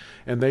might,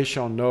 and they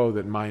shall know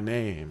that my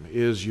name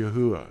is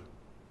Yahuwah,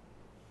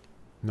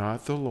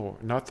 not the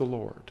Lord, not the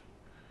Lord.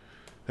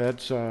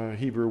 That's a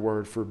Hebrew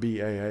word for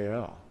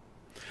B-A-A-L.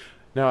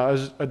 Now,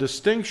 as a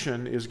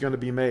distinction is going to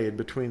be made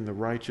between the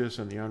righteous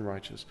and the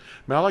unrighteous.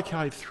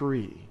 Malachi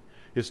 3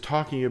 is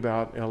talking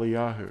about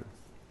Eliyahu.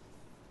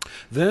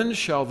 Then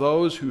shall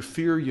those who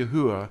fear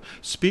Yahuwah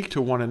speak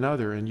to one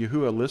another, and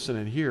Yahuwah listen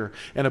and hear,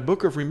 and a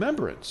book of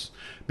remembrance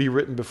be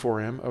written before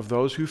him of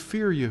those who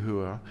fear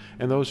Yahuwah,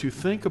 and those who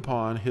think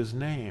upon his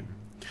name.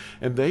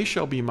 And they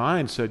shall be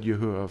mine, said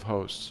Yahuwah of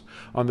hosts,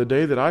 on the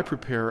day that I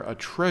prepare a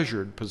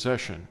treasured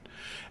possession.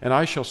 And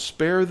I shall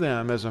spare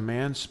them as a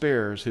man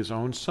spares his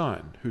own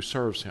son who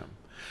serves him.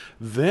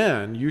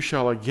 Then you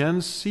shall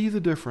again see the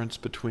difference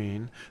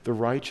between the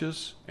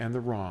righteous and the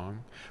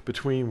wrong,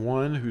 between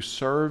one who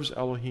serves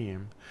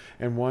Elohim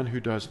and one who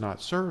does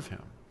not serve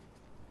him.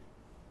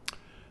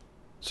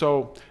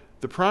 So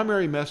the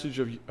primary message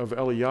of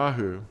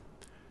Eliyahu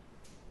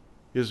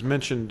is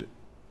mentioned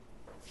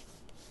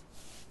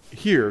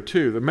here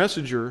too. The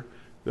messenger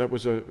that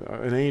was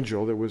an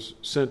angel that was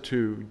sent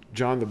to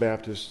John the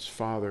Baptist's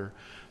father,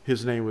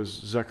 his name was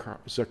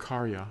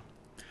Zechariah,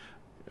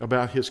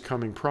 about his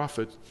coming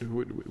prophet,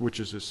 which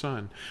is his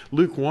son.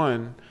 Luke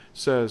 1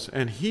 says,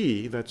 and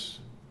he, that's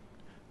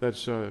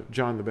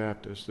John the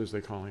Baptist, as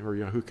they call him, or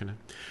Yahuchanan,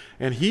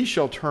 and he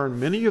shall turn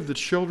many of the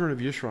children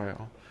of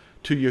Israel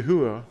to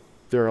Yahuwah,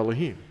 their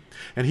Elohim.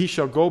 And he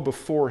shall go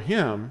before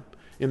him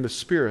in the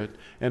spirit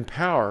and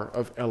power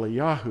of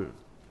Eliyahu,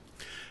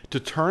 to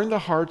turn the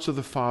hearts of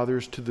the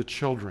fathers to the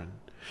children,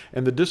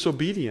 and the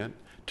disobedient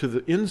to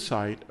the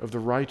insight of the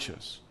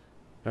righteous.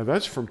 Now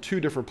that's from two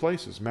different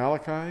places,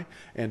 Malachi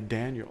and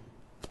Daniel.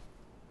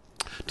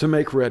 To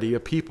make ready a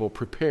people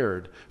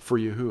prepared for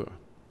Yahuwah.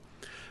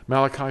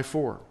 Malachi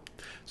 4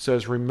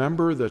 says,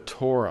 remember the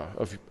Torah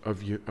of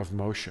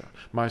Moshe,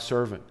 my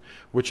servant,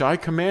 which I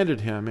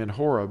commanded him in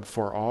Horeb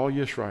for all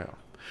Yisrael,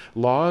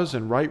 laws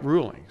and right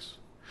rulings.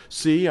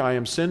 See, I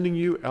am sending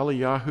you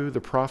Eliyahu the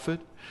prophet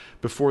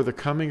before the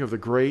coming of the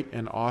great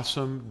and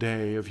awesome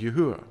day of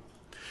Yahuwah.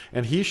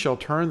 And he shall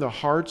turn the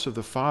hearts of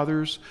the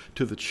fathers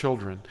to the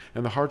children,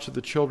 and the hearts of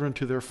the children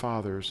to their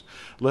fathers,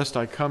 lest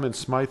I come and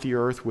smite the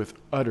earth with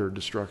utter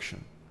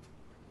destruction.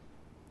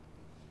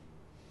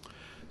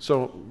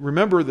 So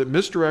remember that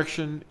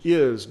misdirection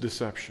is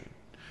deception.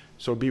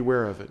 So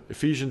beware of it.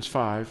 Ephesians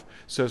 5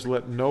 says,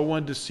 let no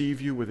one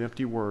deceive you with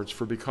empty words,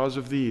 for because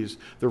of these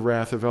the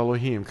wrath of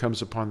Elohim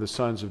comes upon the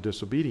sons of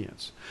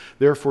disobedience.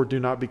 Therefore do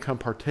not become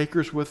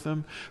partakers with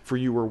them, for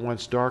you were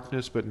once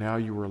darkness, but now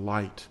you are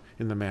light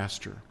in the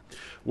Master.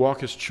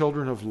 Walk as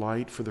children of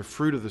light, for the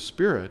fruit of the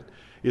Spirit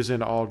is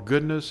in all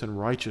goodness and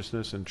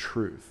righteousness and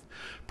truth,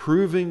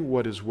 proving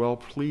what is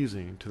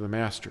well-pleasing to the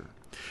Master,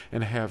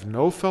 and have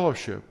no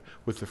fellowship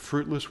with the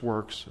fruitless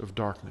works of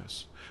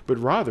darkness, but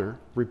rather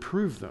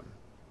reprove them,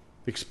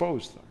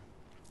 expose them.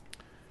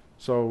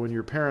 So when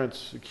your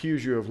parents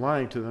accuse you of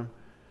lying to them,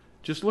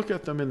 just look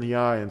at them in the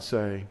eye and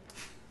say,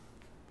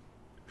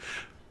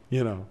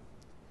 EASTR,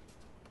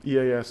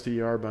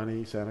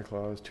 bunny, Santa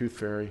Claus, tooth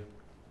fairy.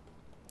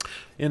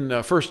 In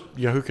 1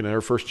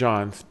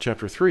 John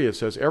chapter 3, it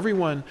says,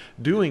 everyone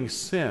doing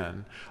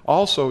sin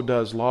also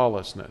does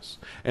lawlessness,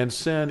 and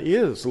sin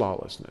is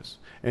lawlessness.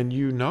 And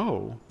you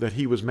know that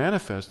he was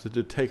manifested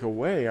to take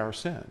away our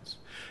sins.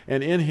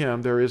 And in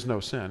him there is no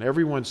sin.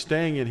 Everyone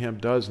staying in him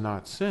does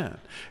not sin.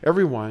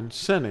 Everyone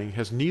sinning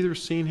has neither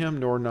seen him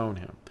nor known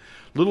him.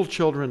 Little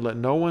children, let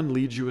no one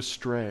lead you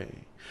astray.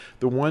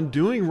 The one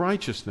doing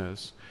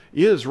righteousness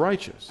is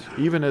righteous,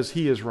 even as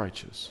he is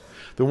righteous.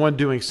 The one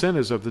doing sin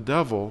is of the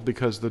devil,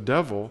 because the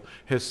devil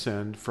has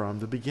sinned from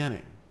the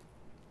beginning.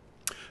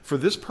 For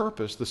this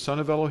purpose the Son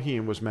of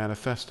Elohim was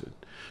manifested,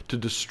 to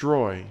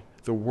destroy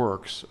the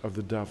works of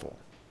the devil.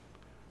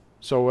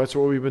 So that's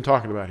what we've been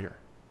talking about here.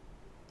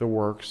 The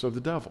works of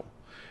the devil.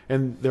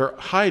 And they're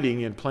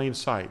hiding in plain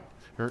sight.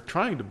 They're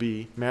trying to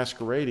be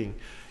masquerading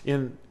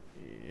in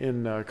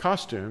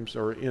costumes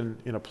or in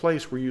a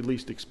place where you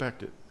least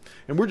expect it.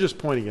 And we're just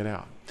pointing it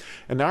out.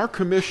 And our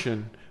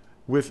commission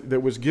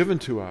that was given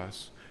to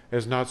us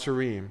as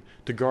Nazarene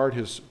to guard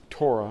his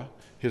Torah,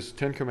 his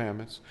 10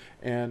 Commandments,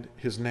 and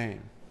his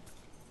name.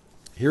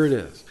 Here it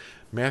is.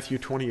 Matthew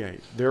 28,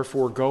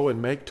 therefore go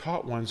and make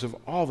taught ones of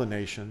all the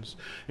nations,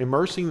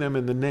 immersing them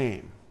in the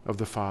name of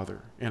the Father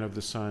and of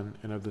the Son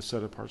and of the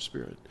set-apart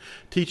Spirit,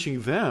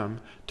 teaching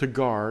them to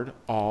guard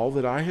all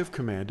that I have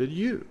commanded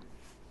you.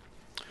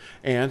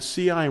 And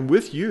see, I am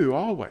with you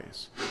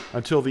always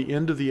until the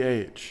end of the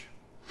age.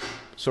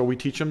 So we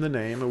teach them the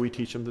name and we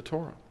teach them the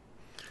Torah.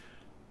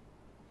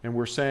 And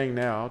we're saying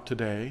now,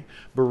 today,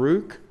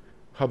 Baruch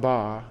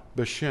haba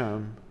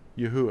b'shem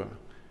Yahuwah.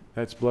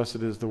 That's blessed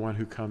is the one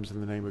who comes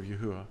in the name of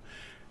Yahuwah.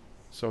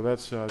 So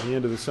that's the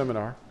end of the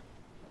seminar.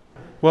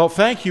 Well,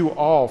 thank you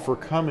all for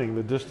coming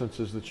the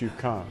distances that you've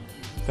come.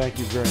 Thank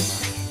you very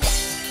much.